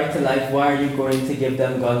has a right to life, why are you going to give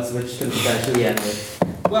them guns which can potentially end it?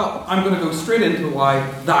 Well, I'm going to go straight into why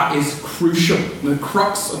that is crucial, the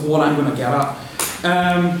crux of what I'm going to get at.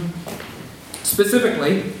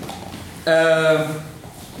 Specifically,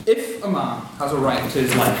 if a man has a right to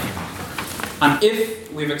his life, and if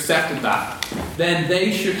we've accepted that, then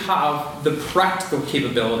they should have the practical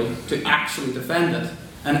capability to actually defend it,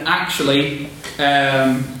 and actually...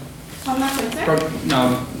 I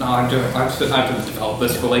didn't develop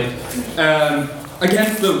this fully.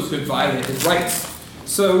 Against those who violate his rights.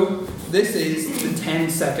 So this is the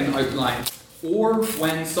 10-second outline, or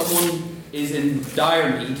when someone is in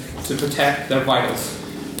dire need to protect their vitals.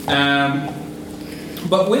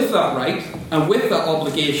 But with that right, and with that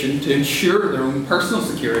obligation to ensure their own personal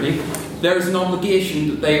security, there is an obligation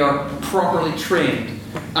that they are properly trained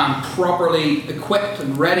and properly equipped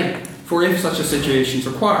and ready for if such a situation is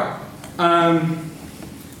required.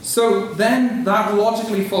 So then that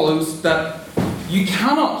logically follows that you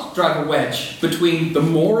cannot drive a wedge between the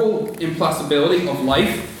moral impossibility of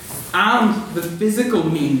life and the physical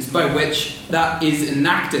means by which that is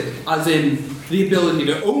enacted, as in the ability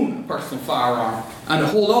to own a personal firearm and to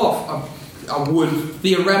hold off a would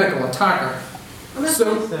theoretical attacker.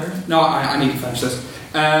 So, no, I need to finish this.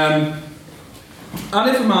 And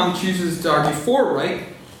if a man chooses to argue for a right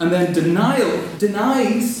and then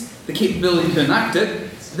denies the capability to enact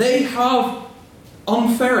it, they have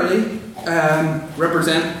unfairly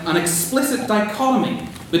represent an explicit dichotomy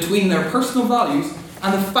between their personal values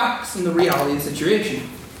and the facts and the reality of the situation.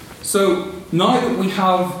 So now that we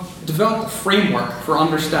have developed a framework for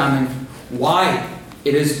understanding why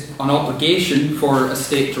it is an obligation for a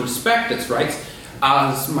state to respect its rights,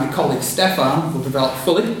 as my colleague Stefan will develop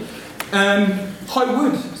fully, how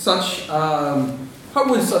would such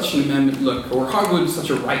an amendment look, or how would such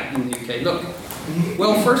a right in the UK look?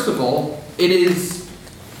 Well, first of all, it is,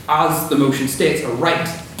 as the motion states, a right.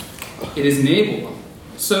 It is enabling.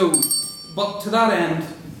 So, but to that end,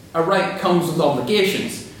 a right comes with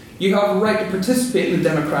obligations. You have a right to participate in the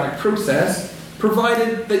democratic process,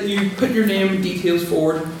 provided that you put your name and details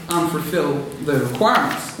forward and fulfill the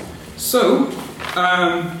requirements. So,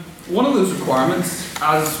 one of those requirements,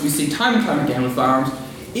 as we see time and time again with firearms,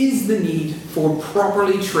 is the need for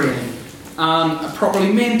properly trained and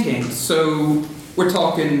properly maintained. So we're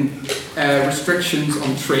talking restrictions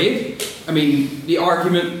on trade. I mean, the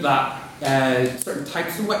argument that certain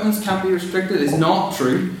types of weapons can't be restricted is not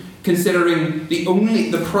true, considering the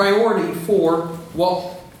priority for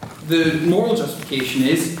what the moral justification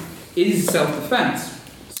is self-defense.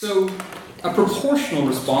 So a proportional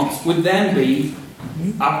response would then be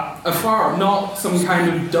a firearm, not some kind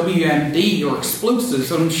of WMD or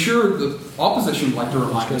explosives. I'm sure the opposition would like to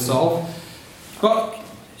remind us of. But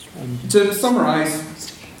to summarise,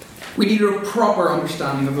 we need a proper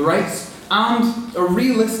understanding of the rights and a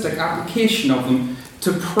realistic application of them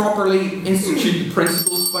to properly institute the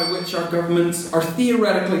principles by which our governments are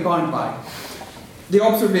theoretically bound by. The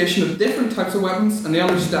observation of different types of weapons and the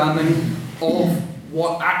understanding of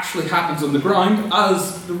what actually happens on the ground,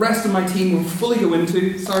 as the rest of my team will fully go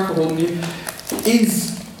into, sorry for holding you,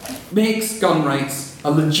 makes gun rights a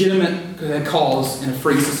legitimate cause in a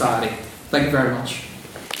free society. Thank you very much.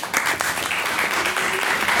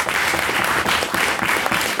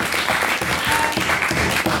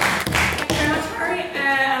 Thank you very much, Harry.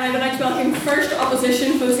 And I would like to welcome first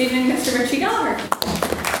opposition for this evening, Mr. Richie Gallagher.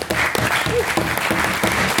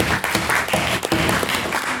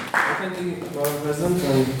 Thank you, Madam President,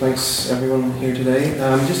 and thanks everyone here today.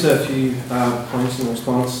 Just a few points in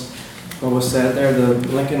response to what was said there. The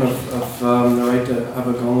linking of the right to have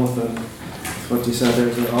a gun with what you said.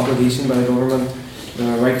 There's an obligation by the government,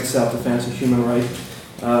 the right to self-defense, a human right.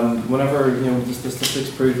 Whenever the statistics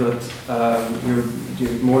prove that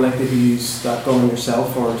you're more likely to use that gun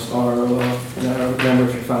yourself or a member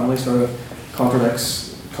of your family, sort of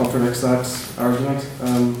contradicts that argument,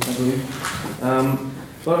 I believe.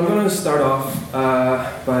 But I'm going to start off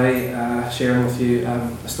by sharing with you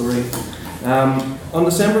a story. On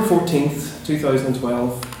December 14th,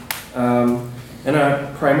 2012, in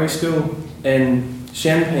a primary school in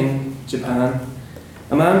Shenzhen, Japan,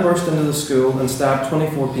 a man burst into the school and stabbed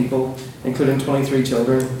 24 people, including 23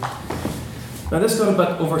 children. Now this got a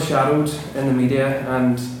bit overshadowed in the media,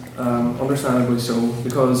 and understandably so,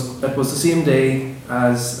 because it was the same day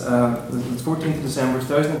as the 14th of December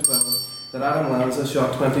 2012 that Adam Lanza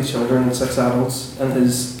shot 20 children and 6 adults in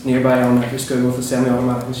his nearby elementary school with a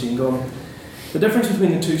semi-automatic machine gun. The difference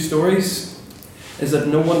between the two stories is that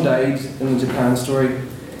no one died in the Japan story.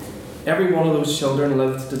 Every one of those children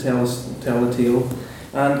lived to tell the tale,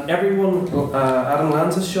 and everyone Adam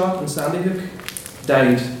Lanza shot in Sandy Hook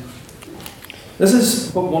died. This is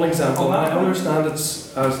but one example. I understand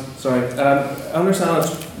it's I understand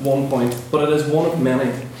it's one point, but it is one of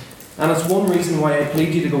many, and it's one reason why I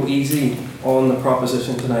plead you to go easy on the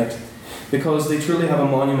proposition tonight, because they truly have a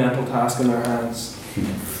monumental task in their hands.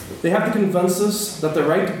 They have to convince us that the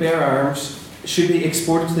right to bear arms should be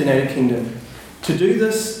exported to the United Kingdom. To do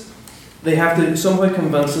this, they have to somehow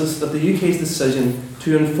convince us that the UK's decision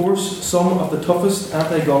to enforce some of the toughest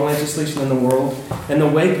anti-gun legislation in the world in the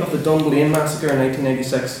wake of the Dunblane massacre in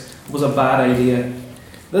 1986 was a bad idea.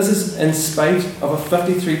 This is in spite of a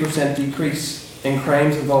 53% decrease in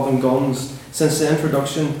crimes involving guns since the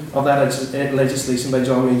introduction of that legislation by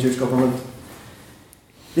John Major's government.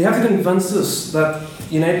 They have to convince us that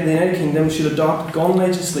the United Kingdom should adopt gun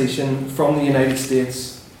legislation from the United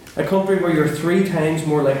States, a country where you're 3 times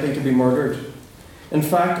more likely to be murdered. In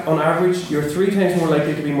fact, on average, you're 3 times more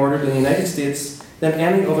likely to be murdered in the United States than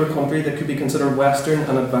any other country that could be considered Western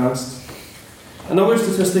and advanced. Another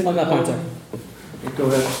statistic... On that point, sir. Go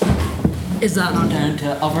ahead. Is that not down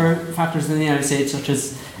to other factors in the United States, such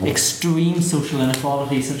as extreme social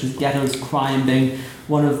inequality, such as ghettos, crime being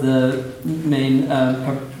one of the main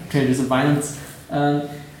perpetrators of violence, and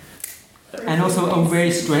also a very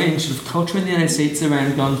strange sort of culture in the United States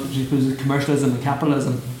around guns, which includes commercialism and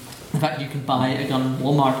capitalism. In fact, you can buy a gun in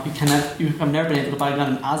Walmart. You have never been able to buy a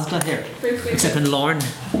gun in Asda here, except in Lorne.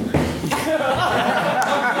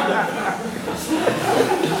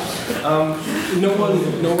 No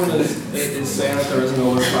one is saying that there isn't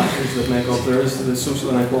other factors that make up. There is the social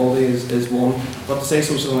inequality is one, but to say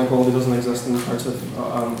social inequality doesn't exist in parts of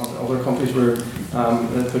other countries where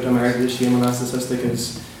they put America to shame, and that statistic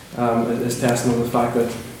is testament of the fact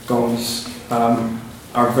that guns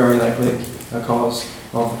are very likely a cause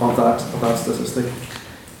of that statistic.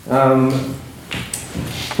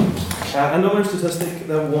 Another statistic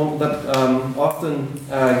that often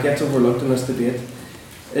gets overlooked in this debate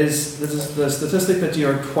is the statistic that you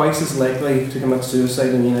are twice as likely to commit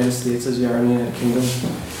suicide in the United States as you are in the United Kingdom.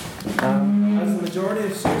 As the majority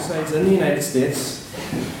of suicides in the United States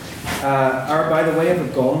are by the way of a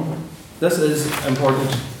gun, this is important.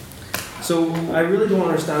 So I really don't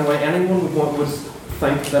understand why anyone would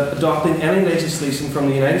think that adopting any legislation from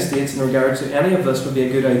the United States in regard to any of this would be a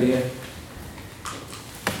good idea.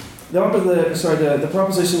 The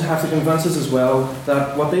proposition have to convince us as well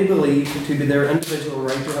that what they believe to be their individual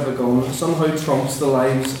right to have a gun somehow trumps the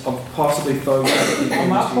lives of possibly thousands of people. On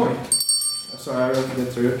that point. Sorry, I have to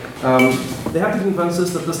get through it. They have to convince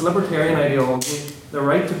us that this libertarian ideology, the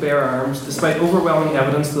right to bear arms, despite overwhelming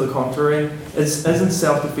evidence to the contrary, isn't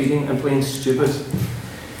self-defeating and plain stupid.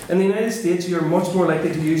 In the United States, you are much more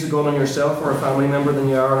likely to use a gun on yourself or a family member than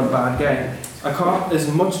you are on a bad guy. A cop is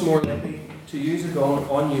much more likely to use a gun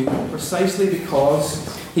on you precisely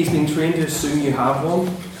because he's been trained to assume you have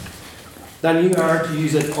one than you are to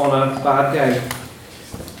use it on a bad guy.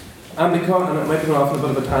 And it might be going off on a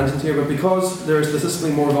bit of a tangent here, but because there is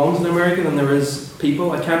statistically more guns in America than there is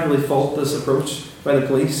people, I can't really fault this approach by the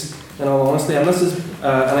police, in all honesty. And this is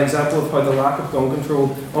an example of how the lack of gun control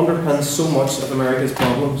underpins so much of America's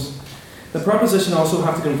problems. The proposition also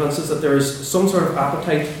have to convince us that there is some sort of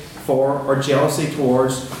appetite for or jealousy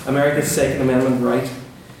towards America's Second Amendment right.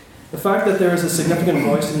 The fact that there is a significant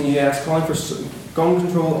voice in the US calling for gun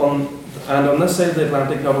control and on this side of the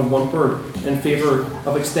Atlantic not a whimper in favour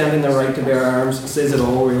of extending the right to bear arms says it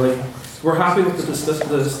all, really. We're happy with the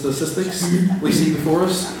statistics we see before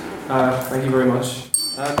us. Thank you very much.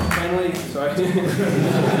 And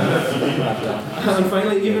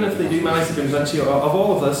finally, even if they do manage to convince you of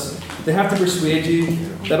all of this, they have to persuade you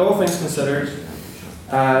that all things considered,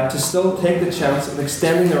 to still take the chance of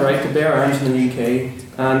extending the right to bear arms in the UK,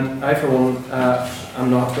 and I, for one, am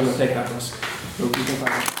not going to take that risk. So you can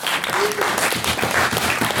find it.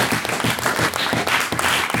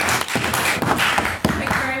 Thank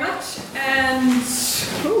you very much. And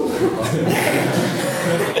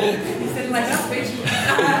you didn't like that speech.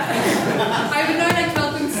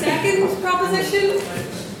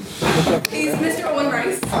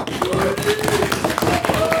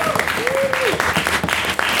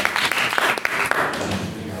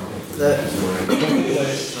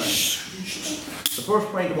 The first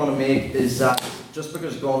point I want to make is that just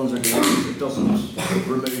because guns are dangerous, it doesn't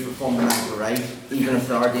remove a fundamental right, even if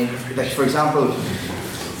they are dangerous. Like, for example,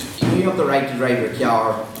 you have the right to drive your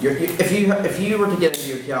car. If you were to get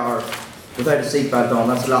into your car without a seatbelt on,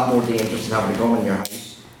 that's a lot more dangerous than having a gun in your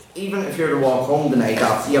house. Even if you're to walk home tonight,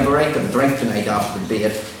 you have a right to have a drink tonight after the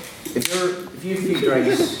debate. If you have a few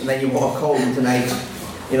drinks and then you walk home tonight,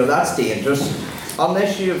 that's dangerous. On the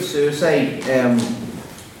issue of suicide,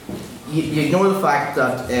 you ignore the fact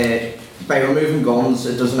that by removing guns,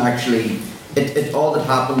 it doesn't actually. All that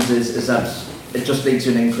happens is that it just leads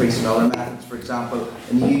to an increase in other methods. For example,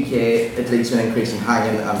 in the UK, it leads to an increase in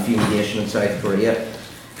hanging and fumigation in South Korea.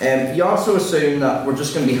 You also assume that we're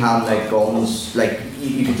just going to be handing out guns, like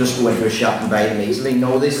you could just go into a shop and buy them easily.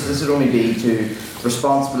 No, this would only be to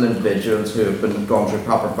responsible individuals who have been gone through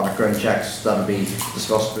proper background checks that will be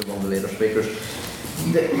discussed by one of the later speakers.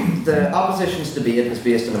 The opposition's debate is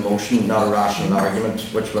based on emotion, not a rational argument,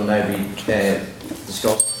 which will now be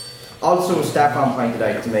discussed. Also, as Stefan pointed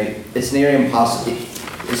out to me, it's nearly impossible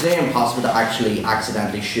to actually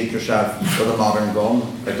accidentally shoot yourself with a modern gun,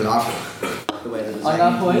 like Glock. The way the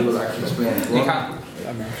design will actually explain it. You can't.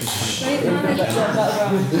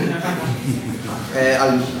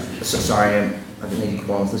 Sorry, I didn't need to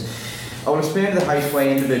go on with this. I will explain to the House why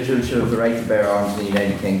individuals should have the right to bear arms in the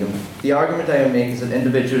United Kingdom. The argument I will make is that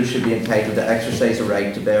individuals should be entitled to exercise a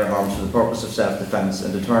right to bear arms for the purpose of self-defence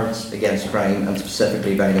and deterrence against crime, and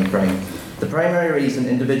specifically violent crime. The primary reason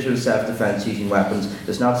individual self-defence using weapons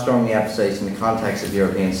is not strongly emphasised in the context of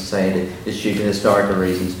European society is due to historical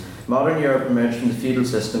reasons. Modern Europe emerged from the feudal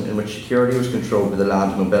system in which security was controlled by the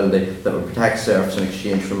land mobility that would protect serfs in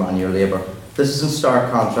exchange for manual labour. This is in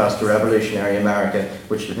stark contrast to revolutionary America,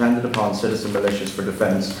 which depended upon citizen militias for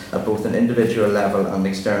defence at both an individual level and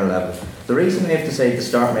external level. The reason I have decided to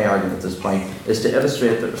start my argument at this point is to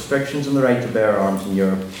illustrate that restrictions on the right to bear arms in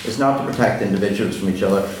Europe is not to protect individuals from each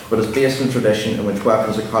other, but is based on tradition in which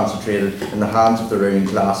weapons are concentrated in the hands of the ruling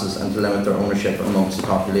classes and to limit their ownership amongst the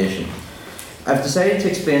population. I've decided to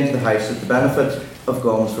explain to the House that the benefit of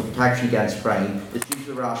guns for protection against crime is due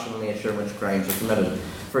to the rational nature in which crimes are committed.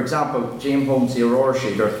 For example, James Holmes, the Aurora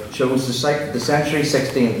shooter, chose the Century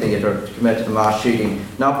 16 Theatre to commit a mass shooting,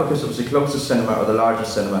 not because it was the closest cinema or the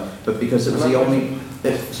largest cinema, but because it was the only...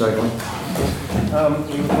 Sorry, go on.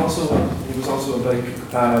 He was also a big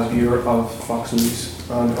viewer of Fox News.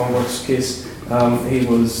 And on Work's case, he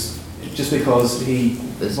was... Just because he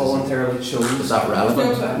voluntarily chose... Is that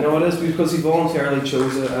relevant? No, it is because he voluntarily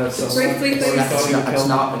chose a suspect. It's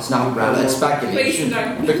not relevant. It's speculation.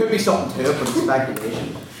 There could be something to it, but it's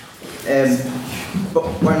speculation. But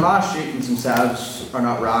when mass shootings themselves are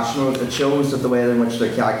not rational, it shows that the way in which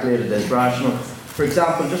they're calculated is rational. For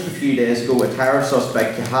example, just a few days ago, a terror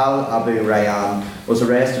suspect, Kahal Abu Rayyan, was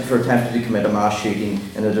arrested for attempting to commit a mass shooting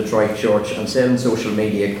in a Detroit church and said on social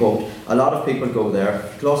media, quote, "A lot of people go there,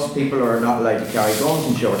 plus people are not allowed to carry guns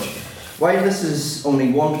in church." While this is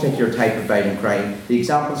only one particular type of violent crime, the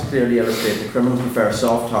examples clearly illustrate that criminals prefer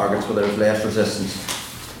soft targets where there is less resistance.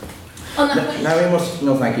 Now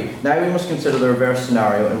we must consider the reverse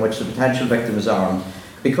scenario in which the potential victim is armed.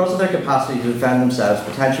 Because of their capacity to defend themselves,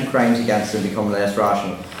 potential crimes against them become less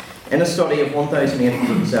rational. In a study of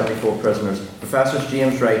 1,874 prisoners, Professors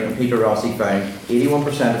James Wright and Peter Rossi found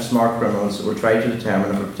 81% of smart criminals were tried to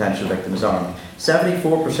determine if a potential victim is armed.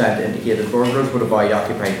 74% indicated burglars would avoid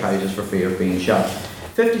occupied houses for fear of being shot.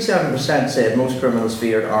 57% said most criminals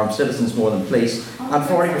feared armed citizens more than police, and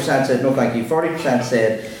 40% said no thank you. 40%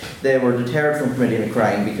 said they were deterred from committing a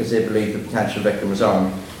crime because they believed the potential victim was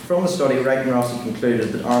armed. From the study, Wright and Rossi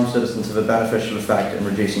concluded that armed citizens have a beneficial effect in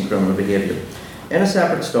reducing criminal behaviour. In a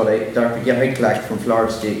separate study, Dr. Gary Kleck from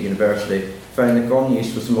Florida State University found that gun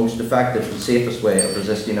use was the most effective and safest way of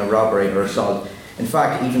resisting a robbery or assault, in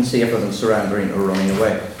fact even safer than surrendering or running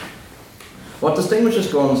away. What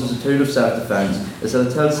distinguishes guns as a tool of self-defence is that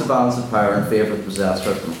it tilts the balance of power in favour of the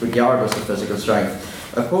possessor, regardless of physical strength.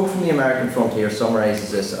 A quote from the American frontier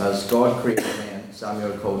summarises this as, "God created men,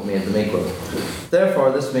 Samuel Colt made them equal."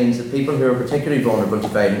 Therefore, this means that people who are particularly vulnerable to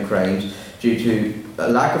violent crimes due to a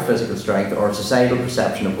lack of physical strength or a societal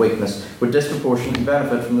perception of weakness would disproportionately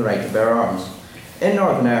benefit from the right to bear arms. In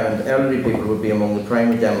Northern Ireland, elderly people would be among the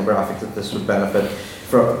primary demographics that this would benefit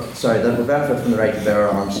from, that would benefit from the right to bear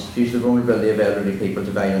arms due to the vulnerability of elderly people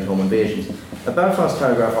to violent home invasions. A Belfast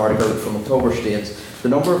Telegraph article from October states the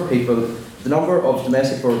number of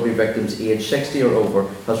domestic burglary victims aged 60 or over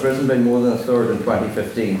has risen by more than a third in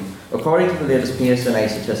 2015. According to the latest PSNI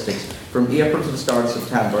statistics, from April to the start of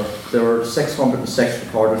September, there were 606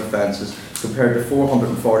 recorded offences, compared to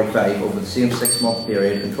 445 over the same 6-month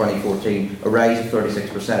period in 2014, a rise of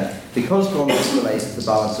 36%. Because guns equalise the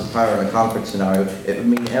balance of power in a conflict scenario, it would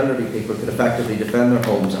mean elderly people could effectively defend their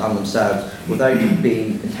homes and themselves without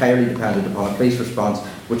being entirely dependent upon a police response,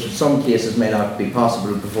 which in some cases may not be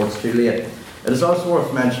possible before it's too late. It is also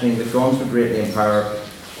worth mentioning that guns would greatly empower.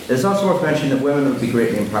 It is also worth mentioning that women would be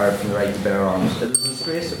greatly empowered from the right to bear arms. It is a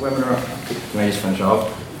disgrace that women are. Can I just finish off?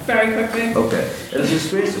 Very quickly. Okay. It is a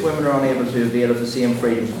disgrace that women are unable to avail of the same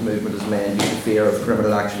freedoms of movement as men due to fear of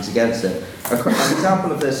criminal actions against them. An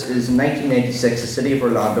example of this is in 1986, the City of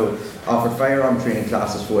Orlando offered firearm training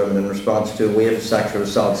classes for women in response to a wave of sexual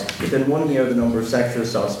assaults. Within 1 year, the number of sexual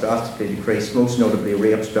assaults drastically decreased, most notably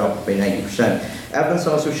rapes dropped by 90%. Evidence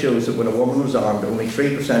also shows that when a woman was armed, only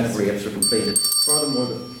 3% of rapes were completed. Furthermore,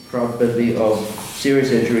 the probability of serious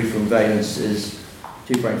injury from violence is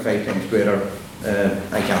 2.5 times greater.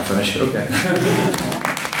 I can't finish. Okay. Thank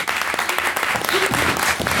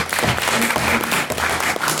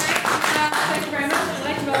you very much. I'd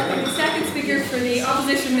like to welcome the second speaker for the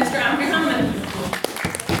opposition, Mr. Andrew Hanlon.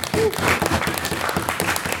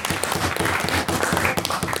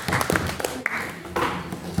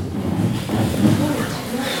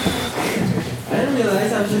 I didn't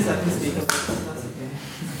realize I was just having to speak up. That's okay.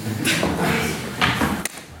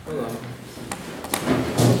 Hold on.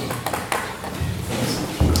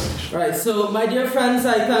 Right, so my dear friends,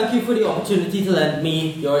 I thank you for the opportunity to lend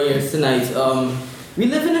me your ears tonight. We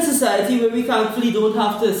live in a society where we thankfully don't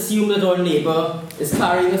have to assume that our neighbor is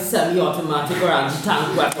carrying a semi-automatic or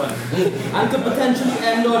anti-tank weapon and could potentially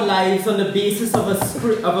end our lives on the basis of a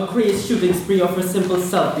crazed shooting spree or for simple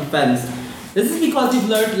self-defense. This is because we've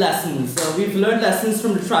learned lessons. We've learned lessons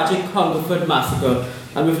from the tragic Hungerford massacre,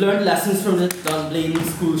 and we've learned lessons from the Dunblane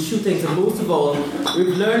school shootings, and most of all,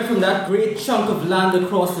 we've learned from that great chunk of land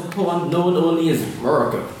across the pond known only as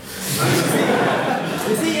America.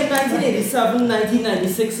 You see, in 1987,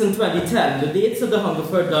 1996, and 2010, the dates of the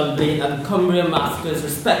Hungerford, Dunblane, and Cumbria massacres,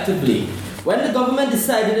 respectively, when the government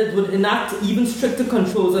decided it would enact even stricter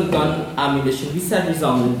controls on gun ammunition, we said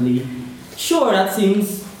resoundingly, sure, it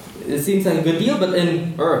seems like a good deal, but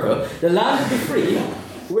in America, the land would be free,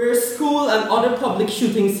 where school and other public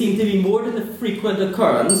shootings seem to be more than a frequent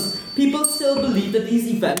occurrence. People still believe that these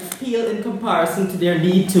events pale in comparison to their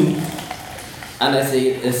need to, and I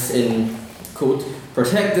say this in quote,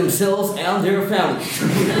 protect themselves and their families.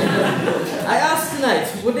 I ask tonight,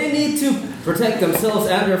 would they need to protect themselves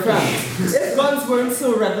and their families if guns weren't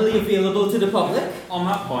so readily available to the public? On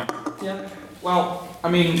that point, yeah. Well, I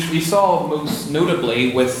mean, we saw most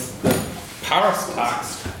notably with the Paris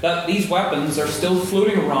tax that these weapons are still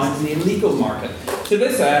floating around in the illegal market. To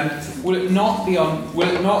this end, would it not be a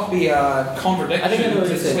contradiction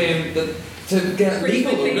to claim that to get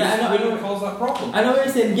legal would cause that problem? I know what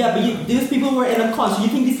you're saying, yeah, but these people were in a country. You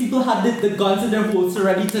think these people had the guns in their votes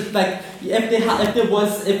already to, like, if there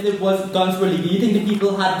was guns were legal, you think the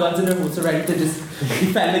people had guns in their votes already to just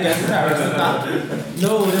defend against terrorism?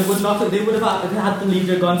 No, they would not. They would have had to leave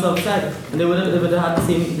their guns outside, and they would have had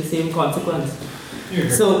the same consequence.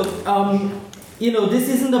 So, this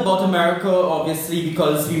isn't about America, obviously,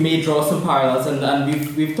 because we may draw some parallels, and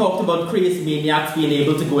we've talked about crazy maniacs being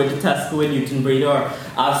able to go into Tesco in Newtonbridge or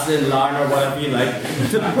Aston Larn or whatever you like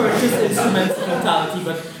to purchase instruments of mortality.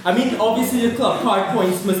 But I mean, obviously the club card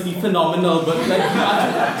points must be phenomenal. But like,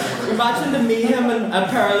 imagine the mayhem and a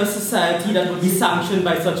perilous society that would be sanctioned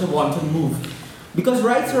by such a wanton move. Because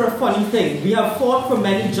rights are a funny thing. We have fought for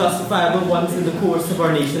many justifiable ones in the course of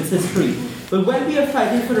our nation's history. But when we are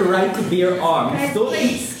fighting for the right to bear arms, don't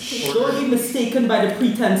be mistaken by the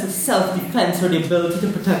pretense of self-defense or the ability to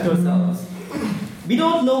protect ourselves. We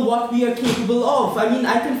don't know what we are capable of. I mean,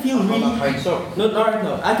 I can feel really... I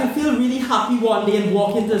can feel really happy one day and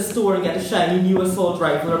walk into a store and get a shiny new assault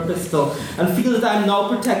rifle or pistol and feel that I'm now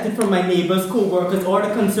protected from my neighbours, co-workers or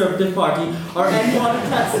the Conservative Party or any other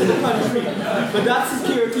threats in the country. But that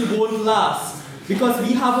security won't last. Because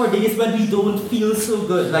we have our days when we don't feel so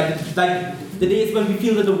good, like the days when we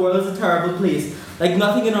feel that the world is a terrible place, like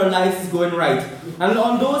nothing in our lives is going right. And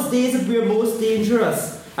on those days that we're most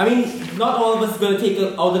dangerous, I mean, not all of us are going to take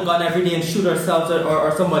out the gun every day and shoot ourselves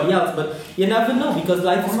or somebody else, but you never know because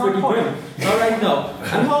life is pretty grim. All right, now.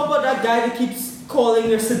 And how about that guy that keeps calling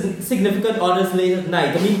their significant others late at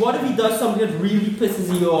night? I mean, what if he does something that really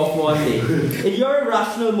pisses you off one day? In your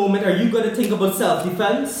irrational moment, are you going to think about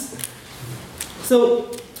self-defense? So,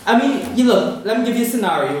 I mean, look, let me give you a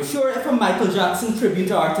scenario. Sure, if a Michael Jackson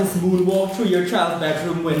tribute artist moonwalked through your child's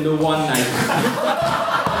bedroom window one night,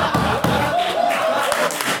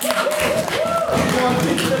 you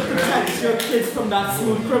wanted to protect your kids from that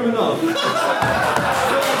smooth criminal. So,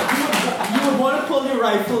 you want to pull your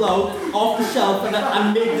rifle out off the shelf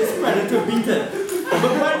and make this predator beat it.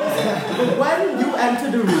 But when you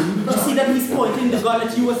enter the room, you see that he's pointing the gun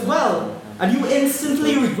at you as well. And you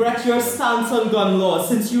instantly regret your stance on gun laws,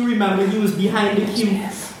 since you remember he was behind you in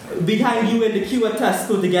the queue at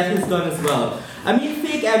Tesco to get his gun as well. I mean,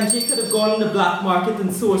 fake MJ could have gone on the black market and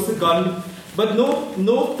sourced a gun, but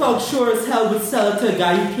no thug sure as hell would sell it to a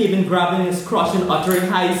guy who came in grabbing his crotch and uttering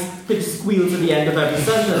high-pitched squeals at the end of every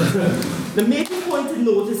sentence. The major point to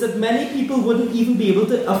note is that many people wouldn't even be able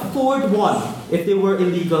to afford one if they were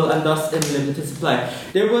illegal and thus in limited supply.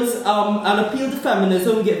 There was an appeal to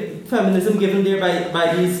feminism given there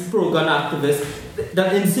by these pro-gun activists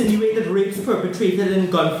that insinuated rapes perpetrated in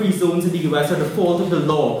gun-free zones in the US are the fault of the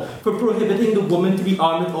law for prohibiting the woman to be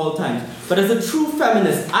armed at all times. But as a true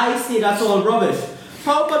feminist, I say that's all rubbish.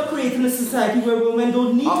 How about creating a society where women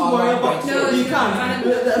don't need to worry about... No, you can't.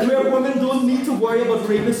 Where women don't need to worry about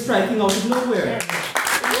rapists striking out of nowhere.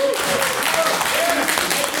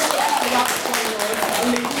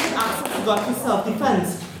 Access to gun for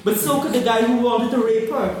self-defense. But so could the guy who wanted to rape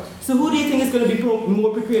her. So who do you think is going to be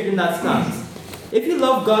more prepared in that stance? If you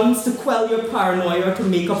love guns to quell your paranoia or to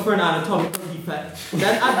make up for an anatomical defect,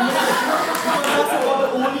 then admit it. Because that's about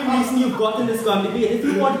the only reason you've got in this gun debate. If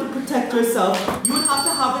you wanted to protect yourself, you would have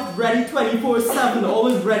to have it ready 24/7,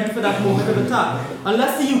 always ready for that moment of attack.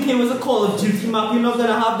 Unless the UK was a Call of Duty map, you're not going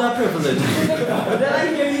to have that privilege. But then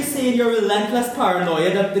I hear you say in your relentless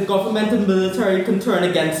paranoia that the government and military can turn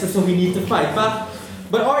against us, so we need to fight back.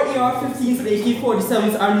 But our AR-15s and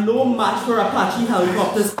AK-47s are no match for Apache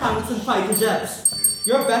helicopters, tanks and fighter jets.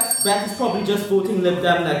 Your best bet is probably just voting Lib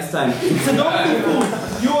Dem next time. So don't be fooled.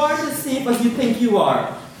 You aren't as safe as you think you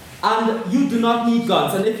are. And you do not need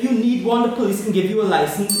guns. And if you need one, the police can give you a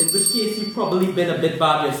license, in which case you've probably been a bit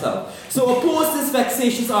bad yourself. So oppose this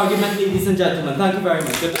vexatious argument, ladies and gentlemen. Thank you very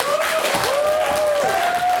much.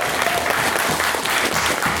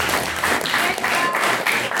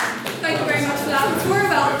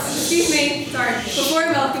 Before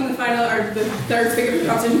I welcome the final or the third speaker of the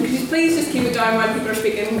proposition, could you please just keep it down while people are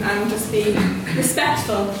speaking and just be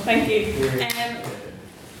respectful? Thank you.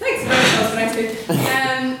 Thanks very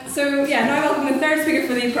much. So yeah, now I welcome the third speaker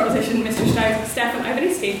for the proposition, Mr. Stefan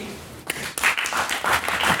Ivanitsky.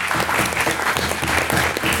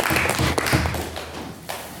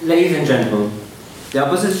 Ladies and gentlemen, the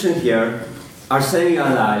opposition here are selling a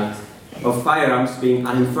lie of firearms being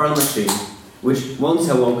an infernal machine which, once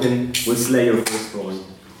awoken, will slay your firstborn.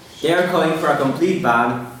 They are calling for a complete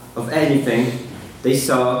ban of anything they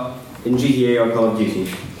saw in GTA or Call of Duty.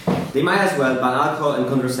 They might as well ban alcohol and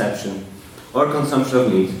contraception, or consumption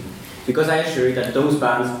of meat, because I assure you that those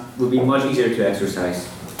bans would be much easier to exercise.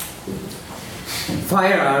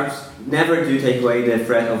 Firearms never do take away the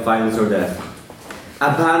threat of violence or death.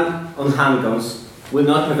 A ban on handguns will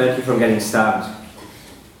not prevent you from getting stabbed.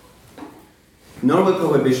 Nor will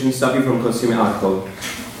prohibition stop you from consuming alcohol.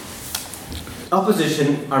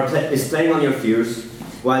 Opposition is playing on your fears,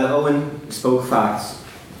 while Owen spoke facts.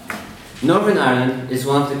 Northern Ireland is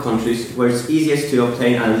one of the countries where it's easiest to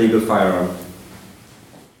obtain an illegal firearm.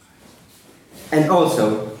 And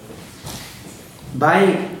also,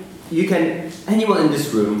 anyone in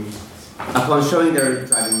this room, upon showing their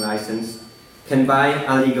driving license, can buy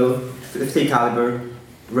a legal .50 caliber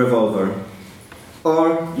revolver.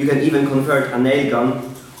 Or you can even convert a nail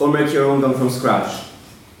gun or make your own gun from scratch.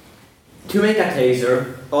 To make a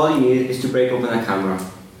taser, all you need is to break open a camera.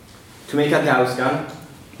 To make a Gauss gun,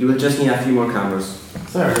 you will just need a few more cameras.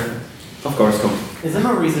 Sir? Of course, come. Is there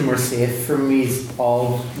no reason we're safe from these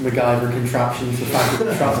all MacGyver contraptions, the fact that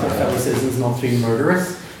we trust our fellow citizens not to be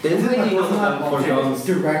murderous? Directly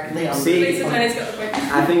on See,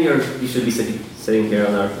 I think you should be sitting here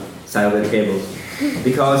on our side of the table.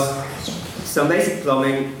 Because some basic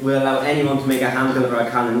plumbing will allow anyone to make a handgun or a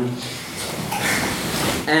cannon.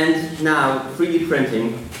 And now 3D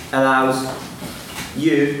printing allows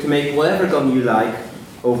you to make whatever gun you like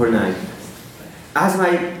overnight. As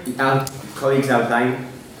my colleagues outlined,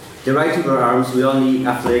 the right to bear arms will only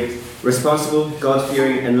afflict responsible,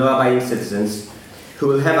 God-fearing and law-abiding citizens who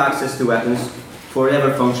will have access to weapons for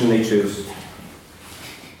whatever function they choose.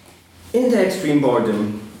 In the extreme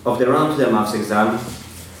boredom of the run to the maths exam,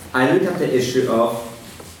 I looked at the issue of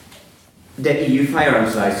the EU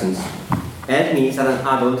firearms license. It means that an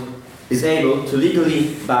adult is able to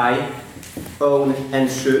legally buy, own and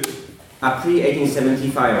shoot a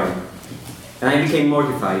pre-1870 firearm. And I became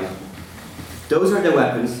mortified. Those are the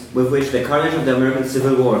weapons with which the carnage of the American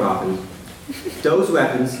Civil War happened. Those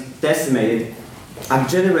weapons decimated a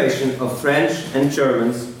generation of French and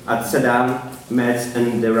Germans at Sedan, Metz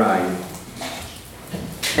and the Rhine.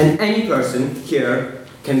 And any person here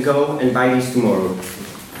can go and buy these tomorrow.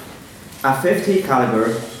 A .50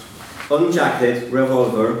 caliber, unjacketed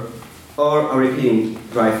revolver, or a repeating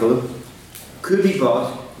rifle could be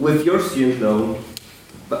bought with your student loan,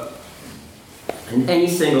 and any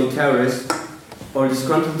single terrorist or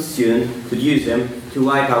disgruntled student could use them to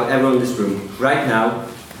wipe out everyone in this room right now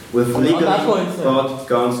with legally bought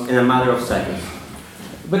guns in a matter of seconds.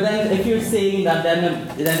 But then, if you're saying that,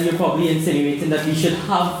 then you're probably insinuating that we should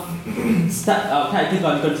have tighter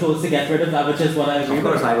gun controls to get rid of that, which is what I agree with.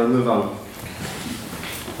 Of course, I will move on.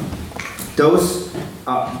 Those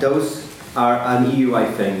are an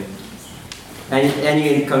EU-wide thing.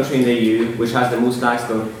 Any country in the EU which has the most lax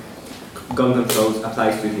gun controls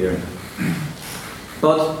applies to here.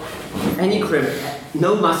 But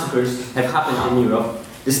no massacres have happened in Europe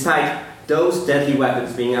despite those deadly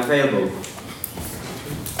weapons being available.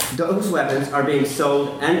 Those weapons are being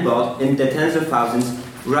sold and bought in the tens of thousands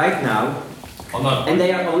right now, and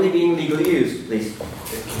they are only being legally used, please.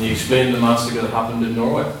 Can you explain the massacre that happened in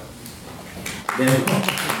Norway?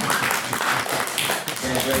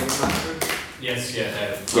 Yes,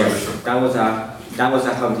 that was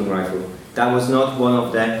a hunting rifle. That was not one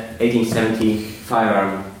of the 1870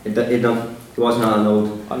 firearm. It was not an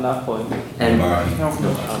old. On that point.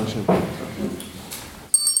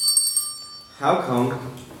 How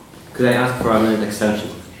come? Could I ask for a minute extension?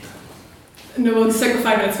 No, we'll stick with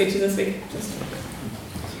 5 minute speeches this week.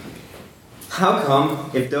 How come,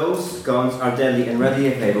 if those guns are deadly and readily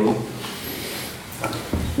available,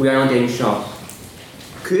 we are not getting shot?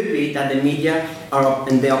 Could be that the media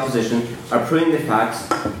and the opposition are proving the facts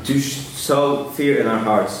to sow fear in our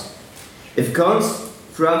hearts. If guns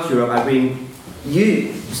throughout Europe are being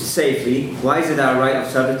used safely, why is it that our right of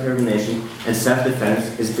self-determination and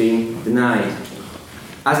self-defense is being denied?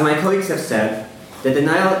 As my colleagues have said, the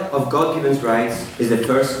denial of God-given rights is the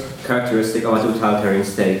first characteristic of a totalitarian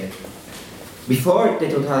state. Before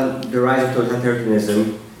the rise of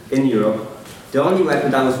totalitarianism in Europe, the only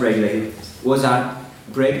weapon that was regulated was a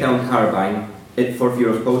breakdown carbine for fear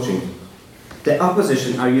of poaching. The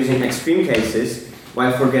opposition are using extreme cases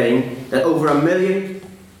while forgetting that over a million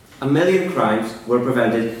crimes were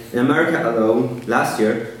prevented in America alone last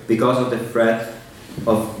year because of the threat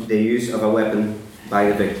of the use of a weapon by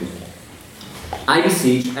the victim. I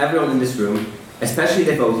beseech everyone in this room, especially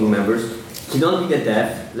the voting members, to not be the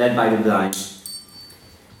deaf led by the blind.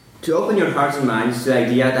 To open your hearts and minds to the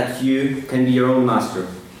idea that you can be your own master.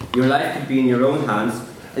 Your life could be in your own hands,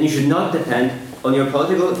 and you should not depend on your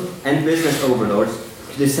political and business overlords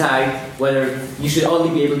to decide whether you should only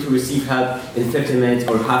be able to receive help in 15 minutes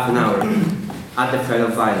or half an hour at the threat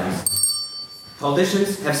of violence.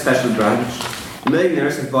 Politicians have special branch.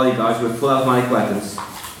 Millionaires have bodyguards with full automatic weapons.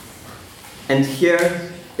 And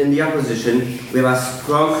here in the opposition, we have a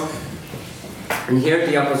strong, and here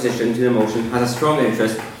the opposition to the motion has a strong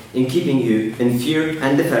interest in keeping you in fear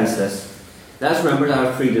and defenseless. Let us remember that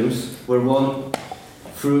our freedoms were won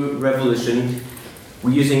through revolution,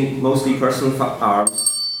 using mostly personal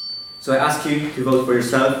arms. So I ask you to vote for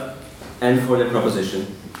yourself and for the proposition.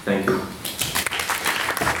 Thank you.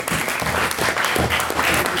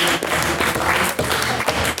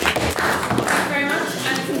 Thank you very much.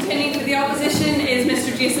 And continuing with the opposition is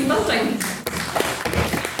Mr. Jason Bunting.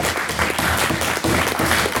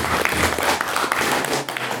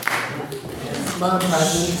 Madam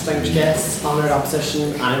President, distinguished guests, honoured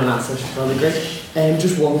opposition, I'm an opposition for the group.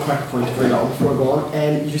 Just one quick point to bring up before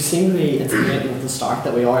going. You seem to be insinuating at the start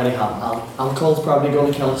that we already have alcohol's probably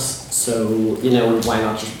going to kill us, so why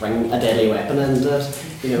not just bring a deadly weapon into it?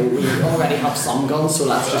 We already have some guns, so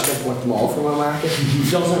let's just import them all from our market. It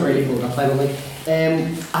doesn't really hold up, I don't think.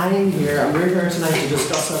 we're here tonight to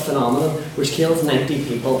discuss a phenomenon which kills 90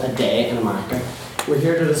 people a day in America. We're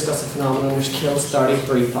here to discuss a phenomenon which kills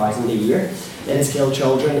 33,000 a year. It has killed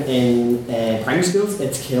children in primary schools,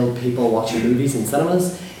 it's killed people watching movies in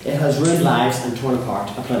cinemas, it has ruined lives and torn apart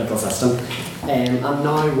a political system. And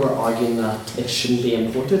now we're arguing that it shouldn't be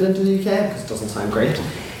imported into the UK because it doesn't sound great.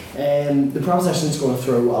 The proposition is going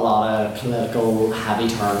through a lot of political heavy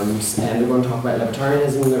terms. They're going to talk about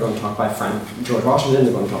libertarianism, they're going to talk about George Washington,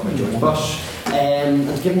 they're going to talk about George Bush.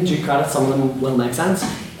 And to give them due credit, some of them will make sense.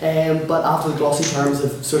 But after the glossy terms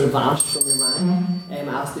have sort of vanished from your mind, I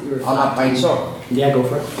ask that you reflect. On that point, sir. Yeah, go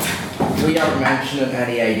for it. We aren't mentioning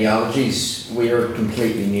any ideologies. We are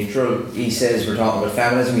completely neutral. He says we're talking about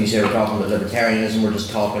feminism, you say we're talking about libertarianism, we're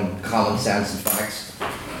just talking common sense and facts.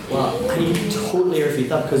 Well, I totally refute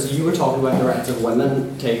that because you were talking about the rights of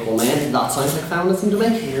women to equal men. That sounds like feminism to me.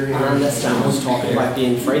 And this gentleman was talking about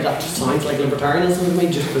being free. That just sounds like libertarianism to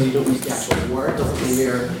me. Just because you don't use the actual word doesn't mean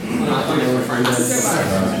you're not referring to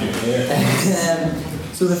it.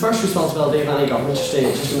 So the first responsibility of any government, just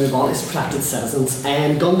to move on, is to protect its citizens.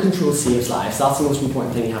 And gun control saves lives. That's the most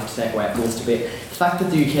important thing you have to take away from this debate. The fact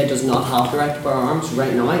that the UK does not have the right to bear arms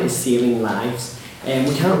right now is saving lives.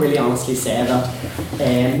 We can't really honestly say that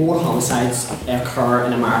more homicides occur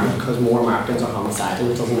in America because more Americans are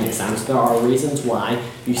homicidal. It doesn't make sense. There are reasons why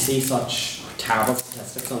you see such terrible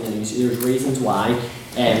statistics on the news. There's reasons why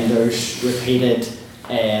there's repeated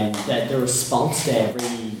that the response to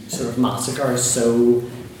every sort of massacre is so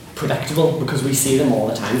predictable because we see them all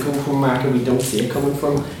the time coming from America. We don't see it coming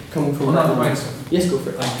from America. Yes, go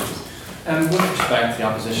for it. With respect to the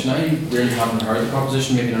opposition, I really haven't heard the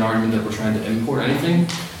proposition making an argument that we're trying to import anything.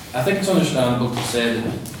 I think it's understandable to say that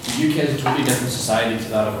the UK is a totally different society to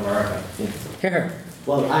that of America. Here.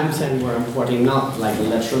 Well, I'm saying we're importing not like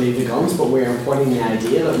literally the guns, but we're importing the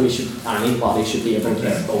idea that anybody should be able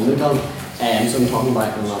to own a gun. So I'm talking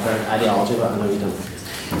about another ideology, but I know you don't.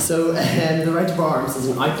 So the right to bear arms is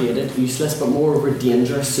an outdated, useless, but moreover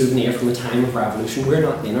dangerous souvenir from a time of revolution. We're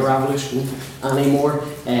not in a revolution anymore,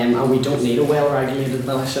 and we don't need a well-regulated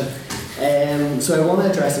militia. So I want to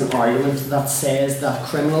address an argument that says that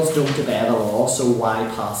criminals don't obey the law, so why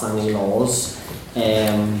pass any laws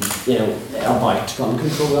about gun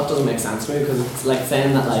control? That doesn't make sense to me because it's like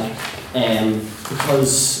saying that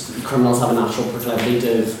because criminals have a natural proclivity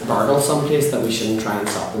to burgle someplace that we shouldn't try and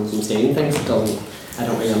stop them from stealing things. I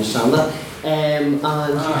don't really understand that. On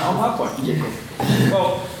that point,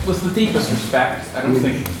 well, with the deepest respect, I don't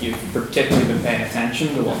think you've particularly been paying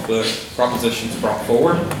attention to what the propositions brought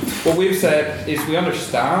forward. What we've said is we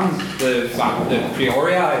understand the fact that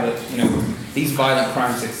priori that these violent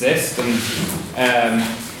crimes exist and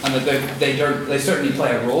that they certainly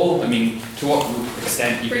play a role. I mean, to what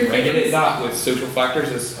extent you can regulate that with social factors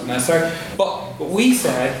is unnecessary. But what we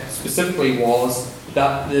said specifically was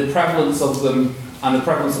that the prevalence of them and the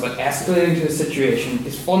prevalence of it escalating to a situation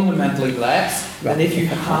is fundamentally less than if you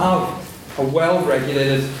have a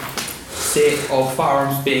well-regulated state of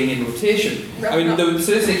firearms being in rotation. I mean, the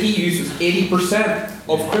statistic he used was 80%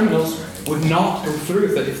 of criminals would not go through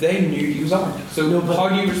with it if they knew he was armed. So how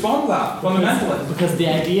do you respond to that, fundamentally? Because the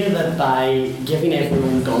idea that by giving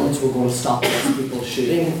everyone guns we're going to stop less people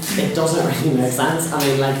shooting, it doesn't really make sense. I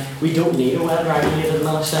mean, we don't need a well-regulated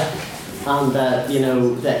militia. And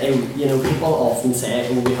people often say,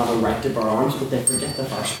 we have a right to bear arms, but they forget the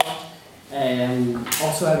first part.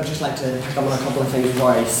 Also, I would just like to pick up on a couple of things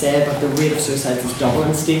where I said that the rate of suicides is double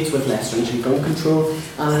in states with less stringent gun control,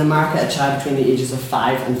 and in America, a child between the ages of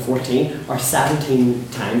 5 and 14 are 17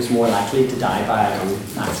 times more likely to die by a gun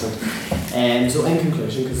accident. So in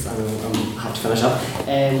conclusion, because I have to finish up,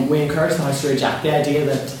 we encourage the House to reject the idea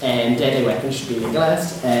that deadly weapons should be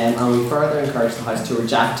legalised, and we further encourage the House to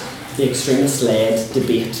reject the extremist-led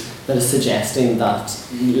debate that is suggesting that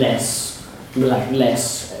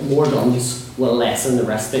more guns will lessen the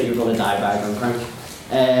risk that you're going to die by a gun crime.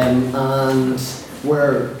 And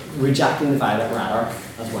we're rejecting the violent rhetoric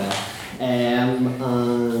as well.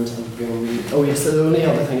 So the only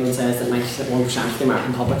other thing I would say is that 91% of the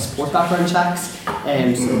American public support background checks.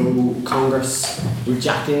 So Congress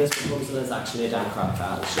rejecting this proposal is actually a Democratic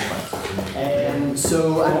violation.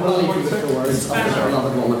 So I'm going to leave you with the words of the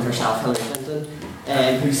beloved woman herself, Hillary Clinton,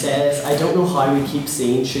 who says, "I don't know how we keep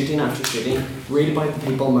seeing shooting after shooting. Read about the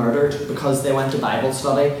people murdered because they went to Bible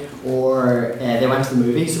study, or they went to the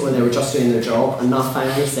movies, or they were just doing their job, and not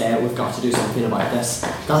finally say, we've got to do something about this.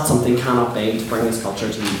 That something cannot be to bring this culture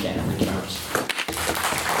to the UK." Thank you very much.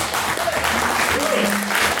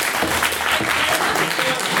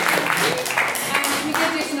 We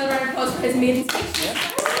give Jason another round of applause for his maiden speech.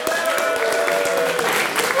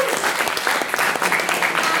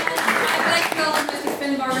 I'd like to welcome Mr.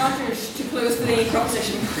 Finbar Rogers to close the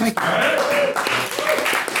proposition. Thank you.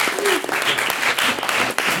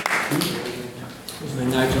 My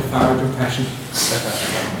Nigel Farage impression.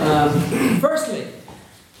 Firstly,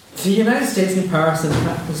 the United States and Paris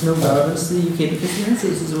has no relevance to the UK because the United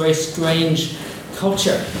States is a very strange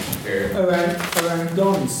culture around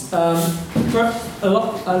guns. For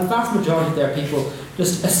a vast majority of their people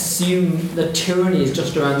just assume that tyranny is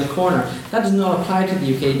just around the corner. That does not apply to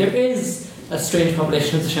the UK. There is a strange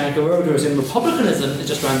population of the Shankill Roaders, and republicanism is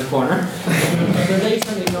just around the corner. But they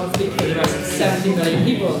certainly don't speak for the rest of 70 million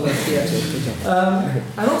people in this here.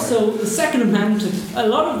 And also, the Second Amendment, a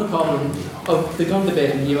lot of the problem of the gun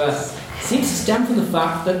debate in the US seems to stem from the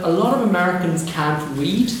fact that a lot of Americans can't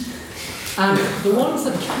read, And the ones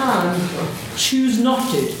that can choose not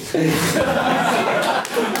to. The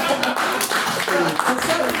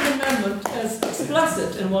Second Amendment is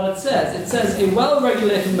explicit in what it says. It says a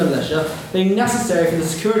well-regulated militia, being necessary for the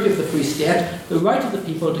security of the free state, the right of the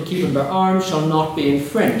people to keep and bear arms shall not be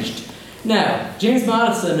infringed. Now, James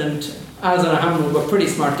Madison and Alexander Hamilton were pretty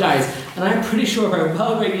smart guys, and I'm pretty sure for a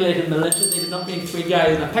well-regulated militia they did not mean 3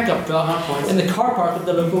 guys in a pickup truck in the car park of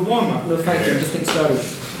the local Walmart. No, thank you, just getting started.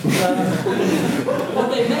 What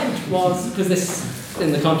they meant was, because this,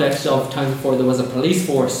 in the context of times before there was a police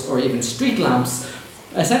force or even street lamps,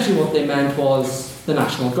 essentially what they meant was the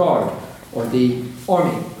National Guard or the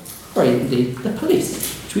Army or even the police,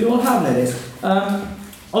 which we all have nowadays.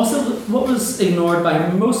 Also, what was ignored by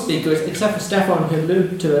most speakers, except for Stefan, who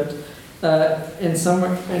alluded to it in some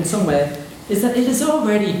way, is that it is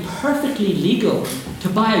already perfectly legal to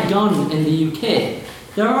buy a gun in the UK.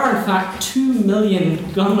 There are, in fact, 2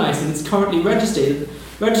 million gun licenses currently registered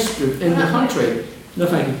in the country. No,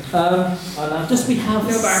 thank you. Just we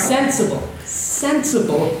have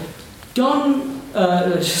sensible gun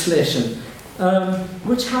legislation,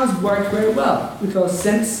 which has worked very well, because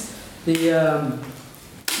since the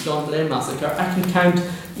Don Blaine massacre, I can count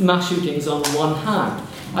mass shootings on one hand.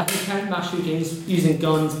 I can count mass shootings using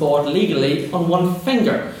guns bought legally on one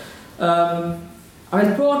finger. I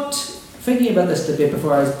was thinking about this debate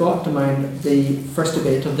before, I was brought to mind the first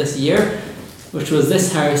debate of this year, which was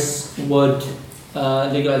this House would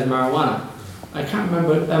legalise marijuana. I can't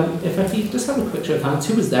remember, if I could just have a quick show of hands,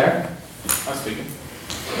 who was there? I was speaking.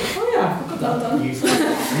 Oh yeah, I forgot that.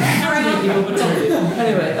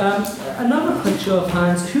 Anyway, another quick show of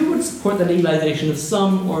hands, who would support the legalisation of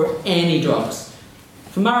some or any drugs?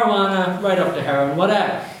 From marijuana right up to heroin,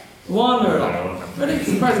 whatever. One or another. Really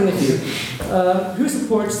surprisingly few. Who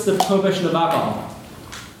supports the prohibition of alcohol?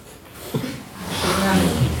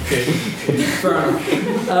 Fair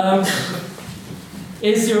enough.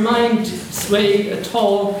 Is your mind swayed at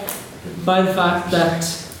all by the fact that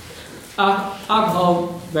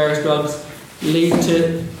alcohol, various drugs,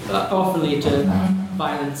 often lead to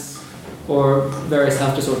violence or various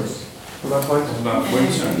health disorders? About point?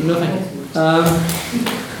 No, thank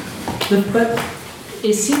you. But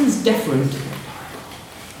it seems different.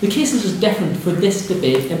 The case is just different for this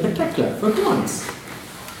debate in particular, for guns.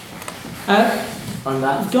 On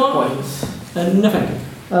that point. No, thank you.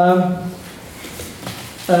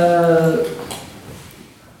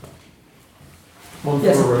 One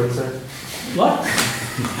yes. forward, sir. What?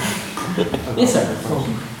 Yes, sir.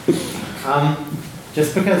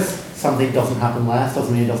 Just because something doesn't happen less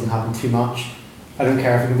doesn't mean it doesn't happen too much. I don't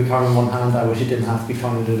care if it can be counted in one hand, I wish it didn't have to be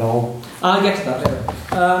counted at all. I'll get to that later.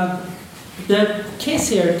 The case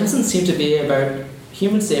here doesn't seem to be about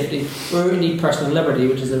human safety or indeed personal liberty,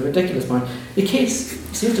 which is a ridiculous point. The case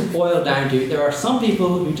seems to boil down to there are some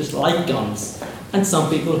people who just like guns and some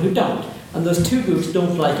people who don't. And those two groups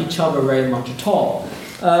don't like each other very much at all.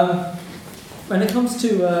 When it comes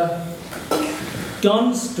to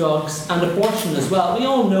guns, drugs and abortion as well, we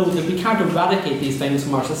all know that we can't eradicate these things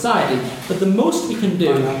from our society, but the most we can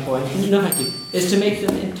do is to make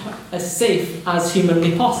them as safe as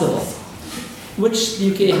humanly possible, which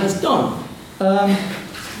the UK has done.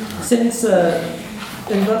 Since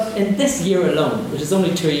in this year alone, which is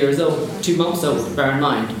only 2 months old, bear in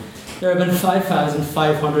mind, there have been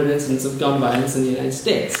 5,500 incidents of gun violence in the United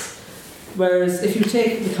States. Whereas if you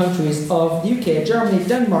take the countries of the UK, Germany,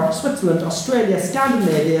 Denmark, Switzerland, Australia,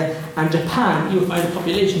 Scandinavia and Japan, you will find a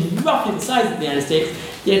population roughly the size of the United States,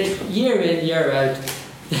 yet year in, year out,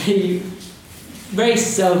 they very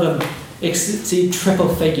seldom exceed triple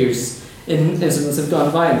figures in incidents of gun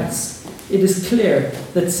violence. It is clear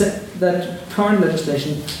that current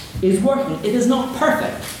legislation is working. It is not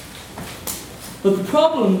perfect. But the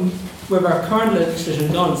problem with our current legislation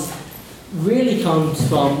on guns really comes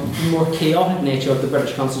from the more chaotic nature of the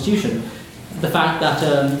British Constitution. The fact that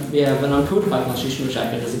we have an uncodified constitution, which I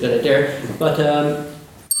think is a good idea, but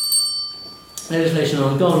legislation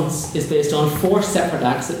on guns is based on 4 separate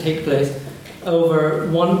acts that take place over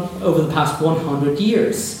the past 100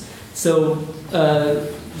 years. So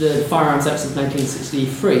the Firearms Act of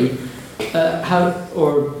 1963, how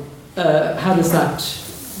does that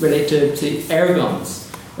relate to air guns?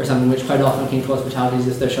 Or something which quite often can cause fatalities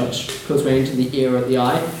if they're shot close range in the ear or the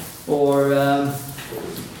eye, or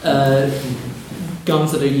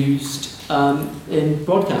guns that are used in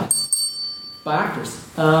broadcasts by actors.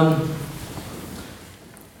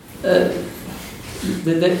 There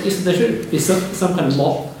should be some kind of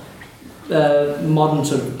modern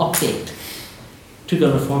sort of update to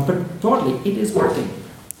gun reform, but broadly it is working.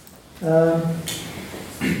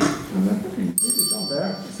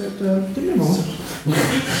 there. So, give me a moment.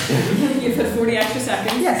 You've had 40 extra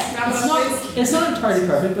seconds. Yes, Wrap it up, please. it's not entirely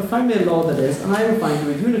perfect, but find me a law that is, and I will find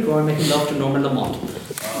you a unicorn making love to Norman Lamont. Okay,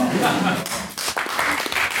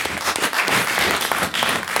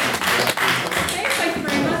 thank you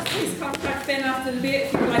very much. Please contact Ben after the debate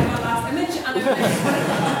if you would like that last image. And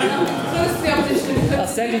close to the opposition. I'll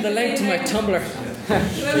send you the link to my Tumblr.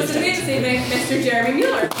 Close to the debate this evening, Mr. Jeremy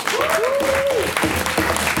Mueller.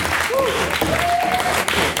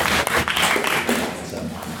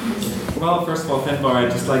 Well, first of all, Finbar,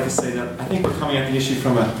 I'd just like to say that I think we're coming at the issue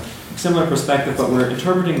from a similar perspective, but we're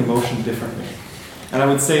interpreting the motion differently. And I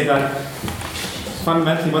would say that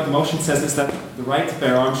fundamentally what the motion says is that the right to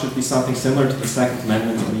bear arms should be something similar to the Second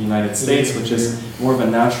Amendment in the United States, which is more of a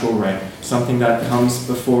natural right, something that comes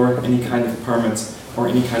before any kind of permit or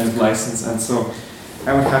any kind of license. And so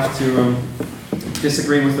I would have to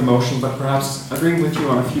disagree with the motion, but perhaps agree with you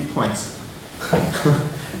on a few points.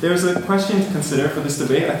 There's a question to consider for this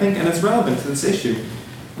debate, I think, and it's relevant to this issue.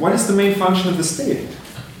 What is the main function of the state?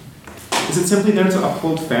 Is it simply there to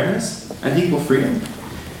uphold fairness and equal freedom?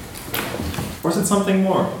 Or is it something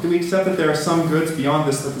more? Do we accept that there are some goods beyond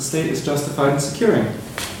this that the state is justified in securing?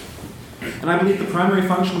 And I believe the primary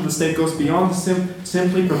function of the state goes beyond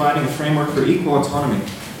simply providing a framework for equal autonomy.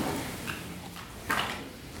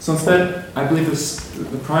 So instead, I believe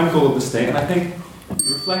the prime goal of the state, and I think if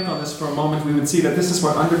we reflect on this for a moment, we would see that this is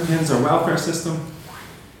what underpins our welfare system.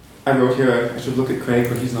 I wrote here, I should look at Craig,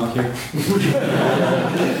 but he's not here.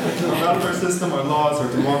 Our welfare system, our laws, our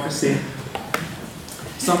democracy.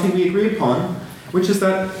 Something we agree upon, which is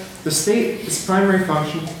that the state, its primary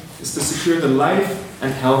function, is to secure the life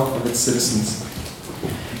and health of its citizens.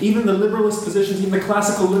 Even the liberalist positions, even the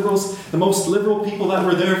classical liberals, the most liberal people that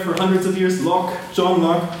were there for hundreds of years, Locke, John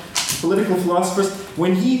Locke, political philosophers,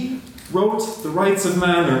 when he wrote the rights of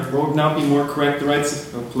man, or what would now be more correct, the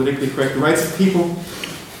rights of, politically correct, the rights of people,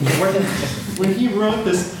 when he wrote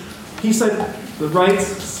this, he said the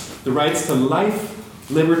rights to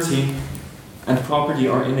life, liberty, and property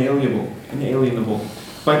are inalienable.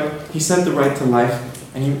 But he said the right to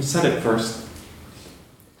life, and he said it first.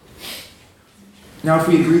 Now, if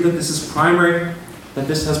we agree that this is primary, that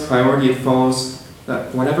this has priority, it follows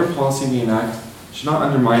that whatever policy we enact should not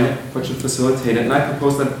undermine it, but should facilitate it. And I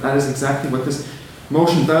propose that that is exactly what this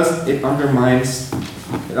motion does. It undermines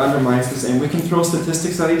this. And we can throw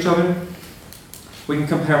statistics at each other. We can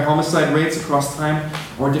compare homicide rates across time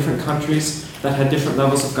or different countries that had different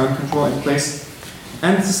levels of gun control in place.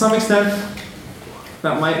 And to some extent,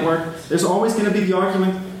 that might work. There's always going to be the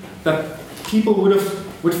argument that people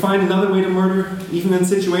would find another way to murder, even in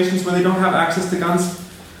situations where they don't have access to guns.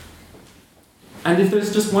 And if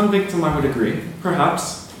there's just one victim, I would agree,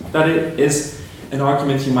 perhaps, that it is an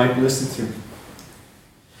argument you might listen to.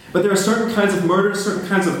 But there are certain kinds of murders, certain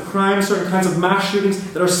kinds of crimes, certain kinds of mass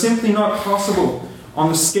shootings that are simply not possible on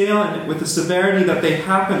the scale and with the severity that they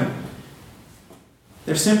happen.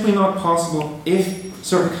 They're simply not possible if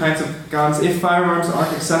certain kinds of guns, if firearms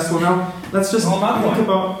aren't accessible. Now, let's just think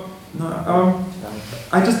about...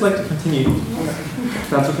 I'd just like to continue. If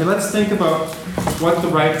that's okay. Let's think about what the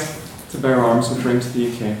right to bear arms would bring to the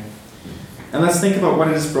UK. And let's think about what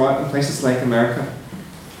it has brought in places like America,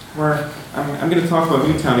 where I'm going to talk about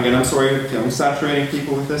Newtown again. I'm sorry if I'm saturating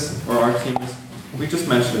people with this, or our team is. We just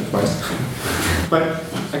mentioned it twice. But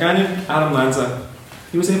a guy named Adam Lanza,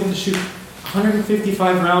 he was able to shoot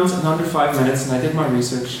 155 rounds in under 5 minutes, and I did my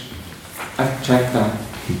research. I've checked that.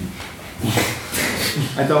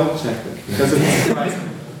 I double checked it, because it's surprising.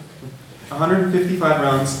 155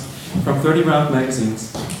 rounds from 30 round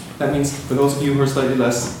magazines. That means, for those of you who are slightly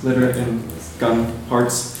less literate in gun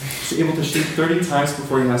parts, he's able to shoot 30 times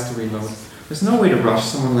before he has to reload. There's no way to rush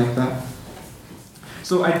someone like that.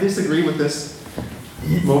 So I disagree with this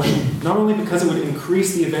motion, not only because it would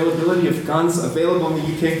increase the availability of guns available in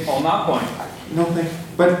the UK. On that point. Nothing.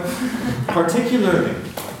 But particularly,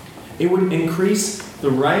 it would increase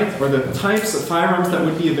the right or the types of firearms that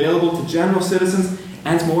would be available to general citizens,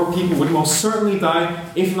 and more people would most certainly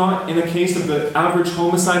die, if not in the case of the average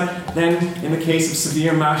homicide, then in the case of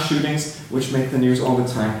severe mass shootings, which make the news all the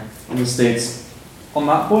time in the States. On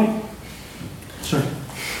that point? Sure.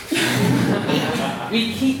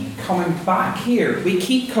 We keep coming back here. We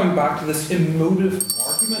keep coming back to this emotive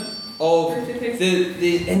argument of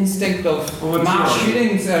the instinct of mass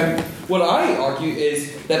shootings. What I argue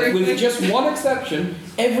is that with just one exception,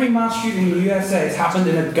 every mass shooting in the USA has happened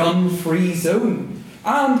in a gun-free zone.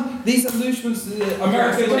 And these allusions to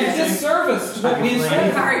America do a disservice to what we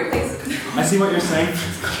say. I see what you're saying.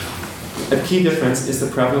 A key difference is the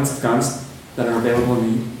prevalence of guns that are available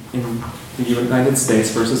in the United States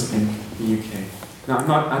versus in the UK. Now, I'm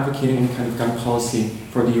not advocating any kind of gun policy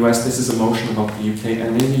for the US. This is a motion about the UK,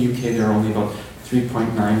 and in the UK there are only about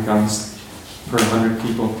 3.9 guns per 100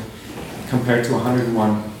 people compared to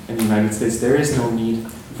 101 in the United States. There is no need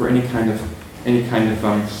for any kind of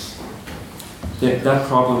that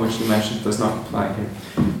problem which you mentioned does not apply here.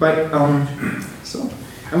 But so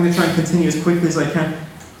I'm going to try and continue as quickly as I can.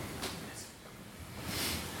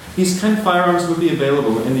 These kind of firearms will be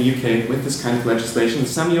available in the UK with this kind of legislation.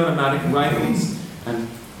 Semi-automatic rifles and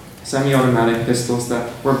semi-automatic pistols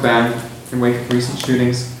that were banned in wake of recent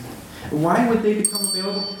shootings. Why would they become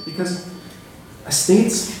available? Because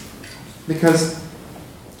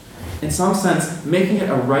in some sense, making it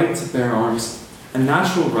a right to bear arms, a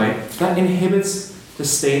natural right, that inhibits the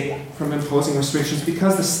state from imposing restrictions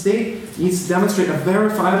because the state needs to demonstrate a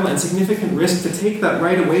verifiable and significant risk to take that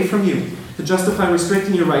right away from you, to justify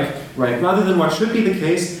restricting your right, rather than what should be the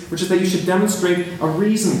case, which is that you should demonstrate a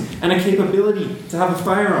reason and a capability to have a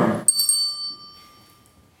firearm.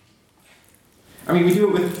 I mean,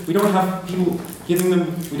 we don't have people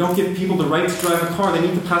we don't give people the right to drive a car. They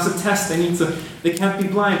need to pass a test. They can't be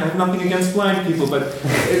blind. I have nothing against blind people, but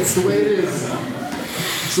it's the way it is.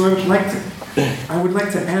 So I would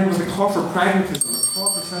like to end with a call for pragmatism, a call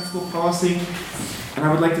for sensible policy, and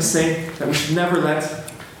I would like to say that we should never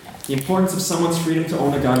let the importance of someone's freedom to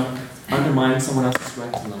own a gun undermine someone else's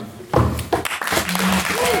right to life.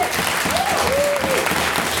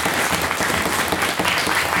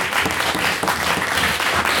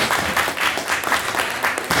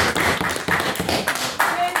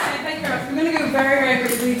 Very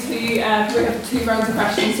quickly to we have 2 rounds of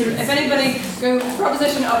questions. So if anybody go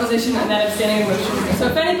proposition, opposition, and then abstaining motion. So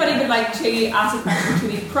if anybody would like to ask a question to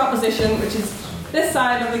the proposition, which is this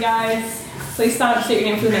side of the guys, please stand up, state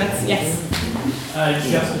your name for the minutes. Yes.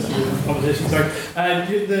 Proposition, sorry.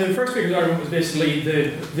 The first speaker's argument was basically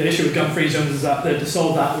the issue with gun-free zones is that to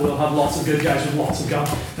solve that we'll have lots of good guys with lots of guns.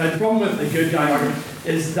 Now the problem with the good guy argument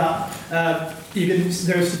is that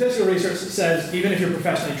there's statistical research that says even if you're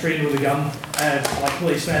professionally trained with a gun, like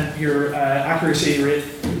policemen, your accuracy rate,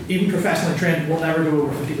 even professionally trained, will never go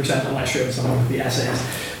over 50% unless you're in someone with the SAS.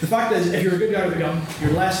 The fact is, if you're a good guy with a gun,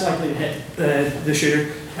 you're less likely to hit the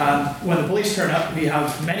shooter. When the police turn up, we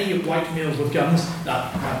have many white males with guns.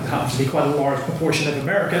 That happens to be quite a large proportion of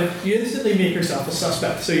America. You instantly make yourself a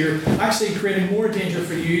suspect. So you're actually creating more danger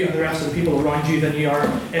for you and the rest of the people around you than you are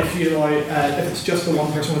if you allow, if it's just the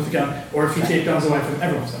one person with the gun, or if you take guns away from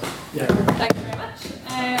everyone's gun. Yeah. Thank you very much.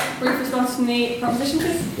 Brief response from the proposition,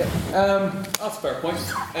 please. That's a fair point.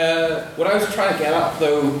 What I was trying to get at,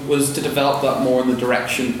 though, was to develop that more in the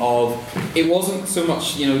direction of it wasn't so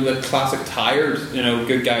much, the classic tired,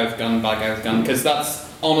 good guy with gun, bad guy with gun, because that's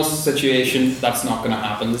honest situation. That's not going to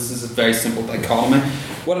happen. This is a very simple dichotomy.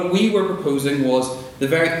 What we were proposing was the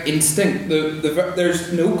very instinct.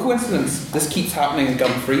 There's no coincidence. This keeps happening in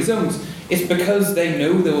gun-free zones. It's because they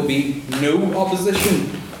know there will be no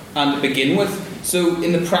opposition, and to begin with. So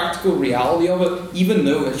in the practical reality of it, even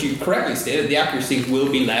though, as you correctly stated, the accuracy will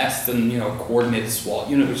be less than a coordinated SWAT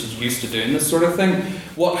unit, which is used to doing this sort of thing,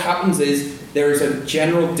 what happens is there is a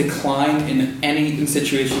general decline in any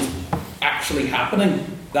situations actually happening.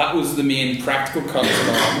 That was the main practical crux of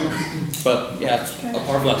our argument. But yeah,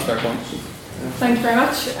 apart from that, fair point. Thank you very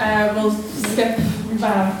much. We'll skip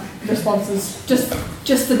responses just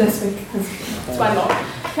for this week because it's quite long.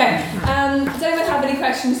 Okay. Does anyone have any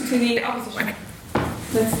questions to the opposition?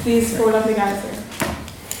 That's these 4 lovely guys here.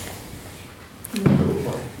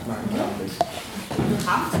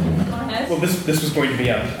 Well, this was going to be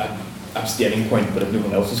an abstaining point, but if no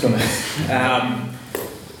one else is going to.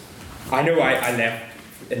 I know I left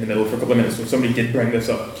in the middle for a couple of minutes, so if somebody did bring this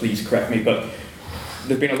up, please correct me, but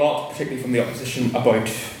there's been a lot, particularly from the opposition, about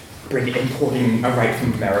importing a right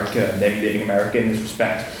from America and emulating America in this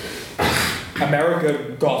respect.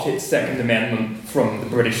 America got its Second Amendment from the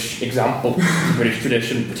British example, the British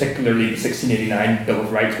tradition, particularly the 1689 Bill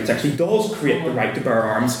of Rights, which actually does create the right to bear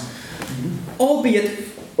arms, albeit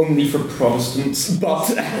only for Protestants. But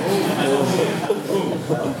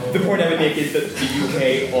the point I would make is that the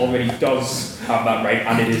UK already does have that right,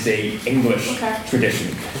 and it is a English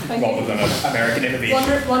tradition rather than an American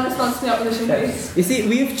innovation. One response to the opposition, please. You see,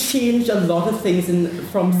 we've changed a lot of things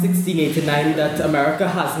from 1689 that America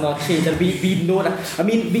has not changed, and we know that. I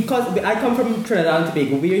mean, because I come from Trinidad and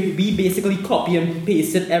Tobago, we basically copy and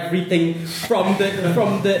pasted everything from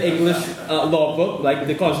the English law book, like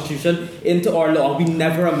the Constitution, into our law. We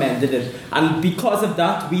never amended it, and because of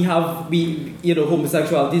that, we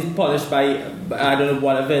homosexuality is punished by I don't know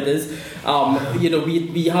whatever it is.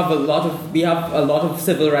 We have a lot of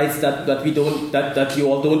civil rights that you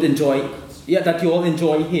all don't enjoy. that you all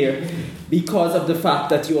enjoy here, because of the fact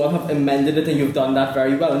that you all have amended it and you've done that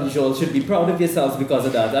very well, and you all should be proud of yourselves because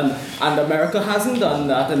of that. And America hasn't done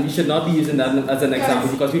that, and we should not be using that as an example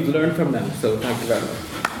because we've learned from them. So thank you very much.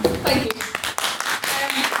 Thank you.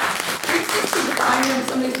 If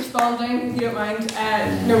somebody's responding, if you don't mind.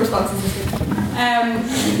 No responses this week.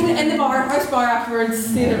 In the bar, house bar afterwards,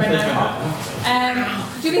 see them right now.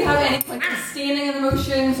 Do we have any points abstaining on the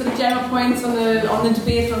motion, sort of general points on the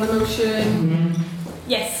debate on the motion?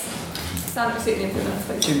 Yes. Stand up, statement for that,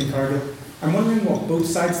 please. Jimmy Cargill. I'm wondering what both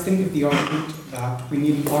sides think of the argument that we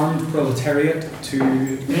need an armed proletariat to,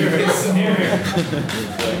 in case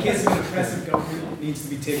of an oppressive government, it needs to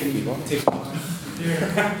be taken on.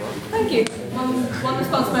 Thank you. One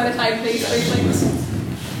response by the time, please.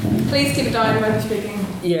 Please keep it down when you're speaking.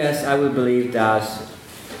 Yes, I would believe that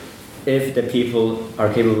if the people are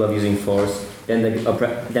capable of using force, then a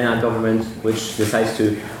government which decides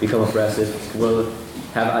to become oppressive will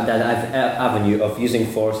have that avenue of using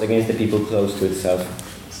force against the people close to itself.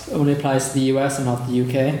 It only applies to the US and not the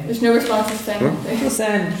UK. There's no responses then. Thank you.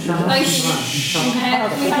 Thank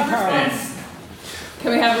you.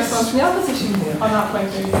 Can we have a response from the opposition on that point,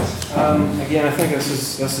 please? Again, I think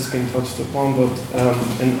this has been touched upon, but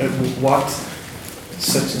in what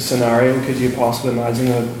such a scenario could you possibly imagine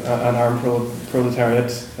an armed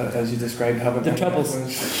proletariat, as you described, having the troubles?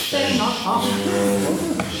 They're not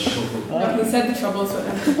no, he said the troubles with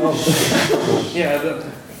them. Oh, yeah.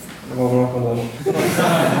 Well, we're not going to.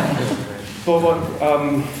 But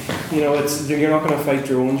you know, you're not going to fight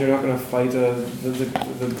drones. You're not going to fight the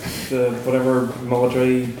whatever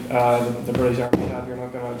military the British Army had.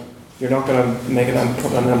 You're not going to make an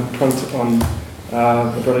imprint on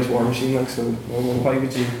the British war machine. Like, so why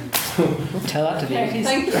would you tell that to the okay,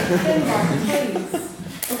 thank you. Please.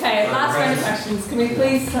 Okay, last round of questions. Can we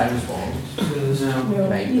please? No,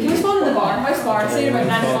 right. You can respond in the bar, house bar. Say about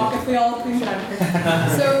 9 o'clock if we all can get out of here.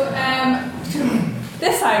 So,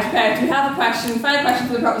 this side, okay, do we have a question? Final question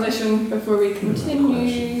for the proposition before we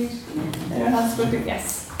continue? Anyone else spoken?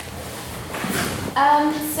 Yes.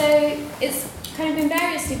 So it's kind of been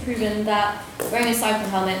variously proven that wearing a cycle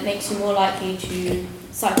helmet makes you more likely to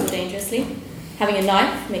cycle dangerously. Having a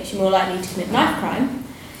knife makes you more likely to commit knife crime.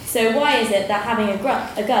 So why is it that having a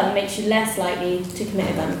gun makes you less likely to commit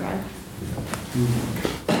a gun crime?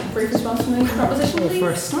 Brief response from the proposition, please. For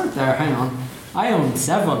a start there, hang on. I own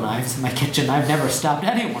several knives in my kitchen. I've never stabbed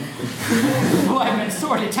anyone. Though I've been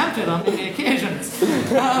sorely tempted on many occasions.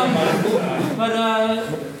 But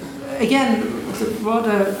again, one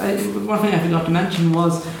thing I forgot to mention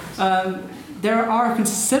was there are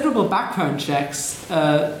considerable background checks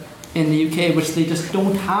in the UK which they just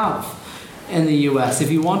don't have in the US.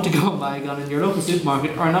 If you want to go and buy a gun in your local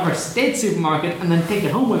supermarket or another state supermarket and then take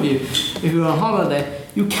it home with you if you're on holiday,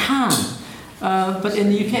 you can. But in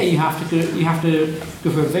the UK, you have to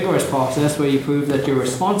go through a vigorous process where you prove that you're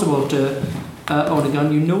responsible to own a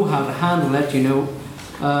gun. You know how to handle it. You know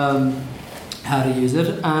how to use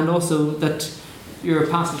it, and also that your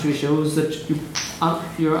past history shows that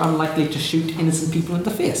you're unlikely to shoot innocent people in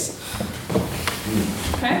the face.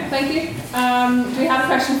 Okay, thank you. Do we have a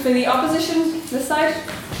question for the opposition this side?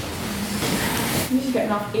 You're just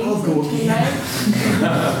getting off easy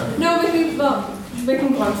tonight. No, we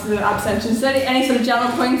can go on to the abstentions. Any sort of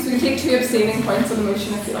general points? We can take 2 abstaining points on the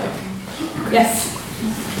motion if you like. Yes.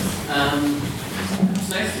 It's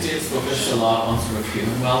nice to be able to focus a lot on sort of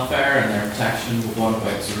human welfare and their protection, but what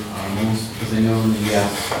about sort of animals? Because I know in the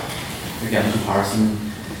US, again, in comparison,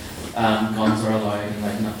 guns are allowed in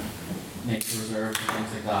like nature reserves and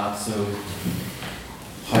things like that. So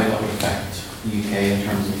how that would affect the UK in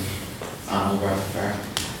terms of animal welfare?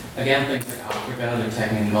 Again, things like Africa, they're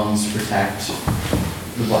taking guns to protect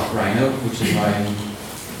the black rhino, which is now in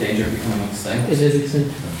danger of becoming extinct. It is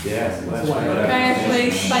extinct. Yes. Okay,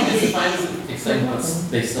 please, thank you. Extinct, but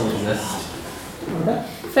they still exist.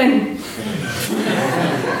 Finn.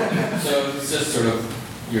 So it's just sort of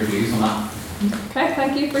your views on that. Okay,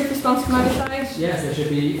 thank you. Brief response from either side. Yes, there should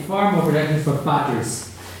be far more protection for badgers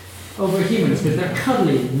over humans because they're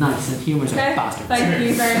cuddly, nice, and humans are bastards. Thank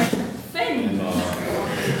you very much. Finn.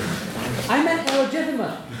 I meant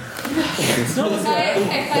illegitimate.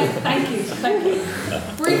 Okay, thank you.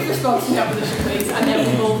 Brief response from the opposition, please, and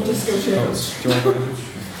then we'll just go through.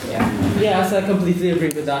 Yes, I completely agree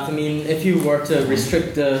with that. I mean, if you were to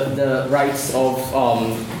restrict the rights of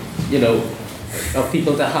of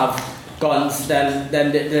people to have guns, then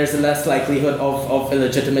there's a less likelihood of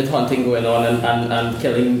illegitimate hunting going on and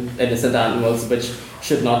killing innocent animals, which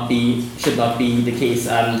should not be the case,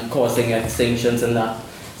 and causing extinctions and that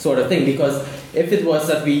sort of thing. Because if it was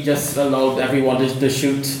that we just allowed everyone to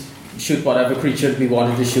shoot shoot whatever creature we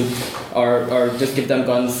wanted to shoot, or just give them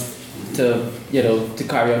guns to to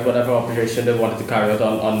carry out whatever operation they wanted to carry out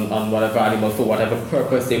on whatever animal for whatever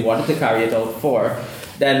purpose they wanted to carry it out for,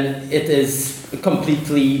 then it is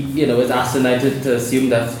completely it's asinine to assume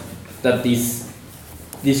that these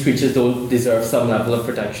creatures don't deserve some level of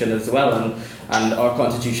protection as well, and our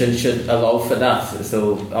constitution should allow for that.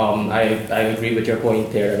 So I agree with your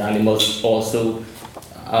point there that animals also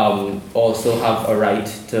have a right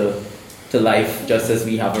to life, just as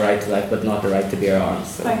we have a right to life, but not the right to bear arms.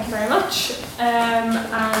 So. Thank you very much.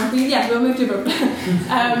 We'll move to vote.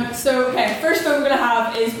 First vote we're going to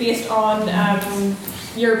have is based on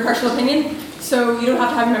your personal opinion. So you don't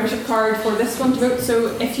have to have a membership card for this one to vote.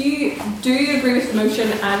 So if you do agree with the motion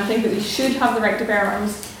and think that we should have the right to bear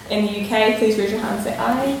arms in the UK, please raise your hand and say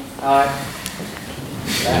aye. Aye.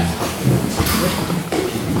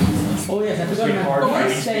 Oh yes, I forgot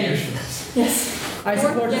about abstaining. Yes. I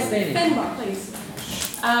support abstaining. Finbar, please.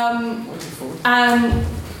 And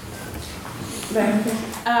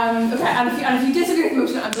if you disagree with the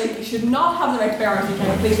motion and think you should not have the right to bear arms in the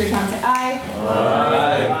UK, please raise your hand and say aye.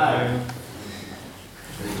 Aye.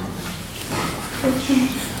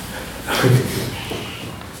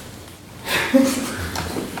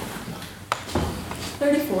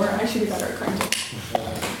 34, I should be better at counting.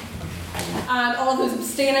 And all of those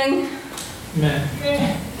abstaining. Meh.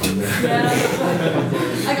 Yeah,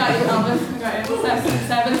 I got you, Calvin. I got you.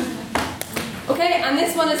 7. Okay, and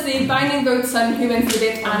this one is the binding votes on who wins the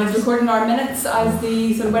debate and is recorded in our minutes as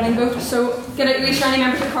the sort of winning vote. So get out your shiny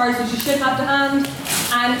membership cards, which you should have to hand.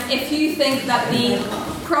 And if you think that the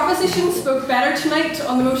proposition spoke better tonight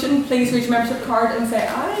on the motion, please reach your membership card and say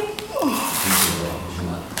aye.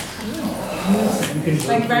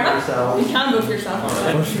 Thank you very much. You can vote for yourself.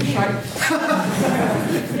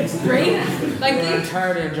 Great. Thank you.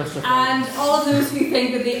 Entirely unjustified. And all of those who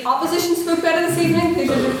think that the opposition spoke better this evening, please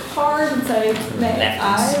raise your card and say nay.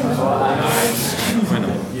 Aye.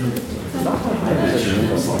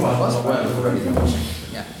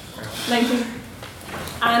 Thank you.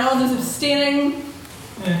 And all those abstaining,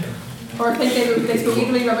 or think they spoke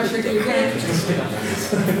equally rubbish or too good.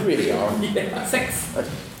 Really are. 6.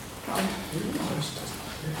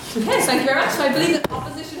 Okay, thank you very much. So I believe that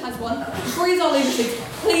opposition has won. Before you all leave the seats,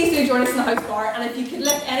 please do join us in the house bar, and if you could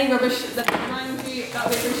lift any rubbish that's around you, that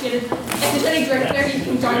would be appreciated. If there's any drink there, you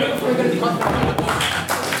can join it before we go to the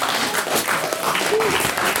conference.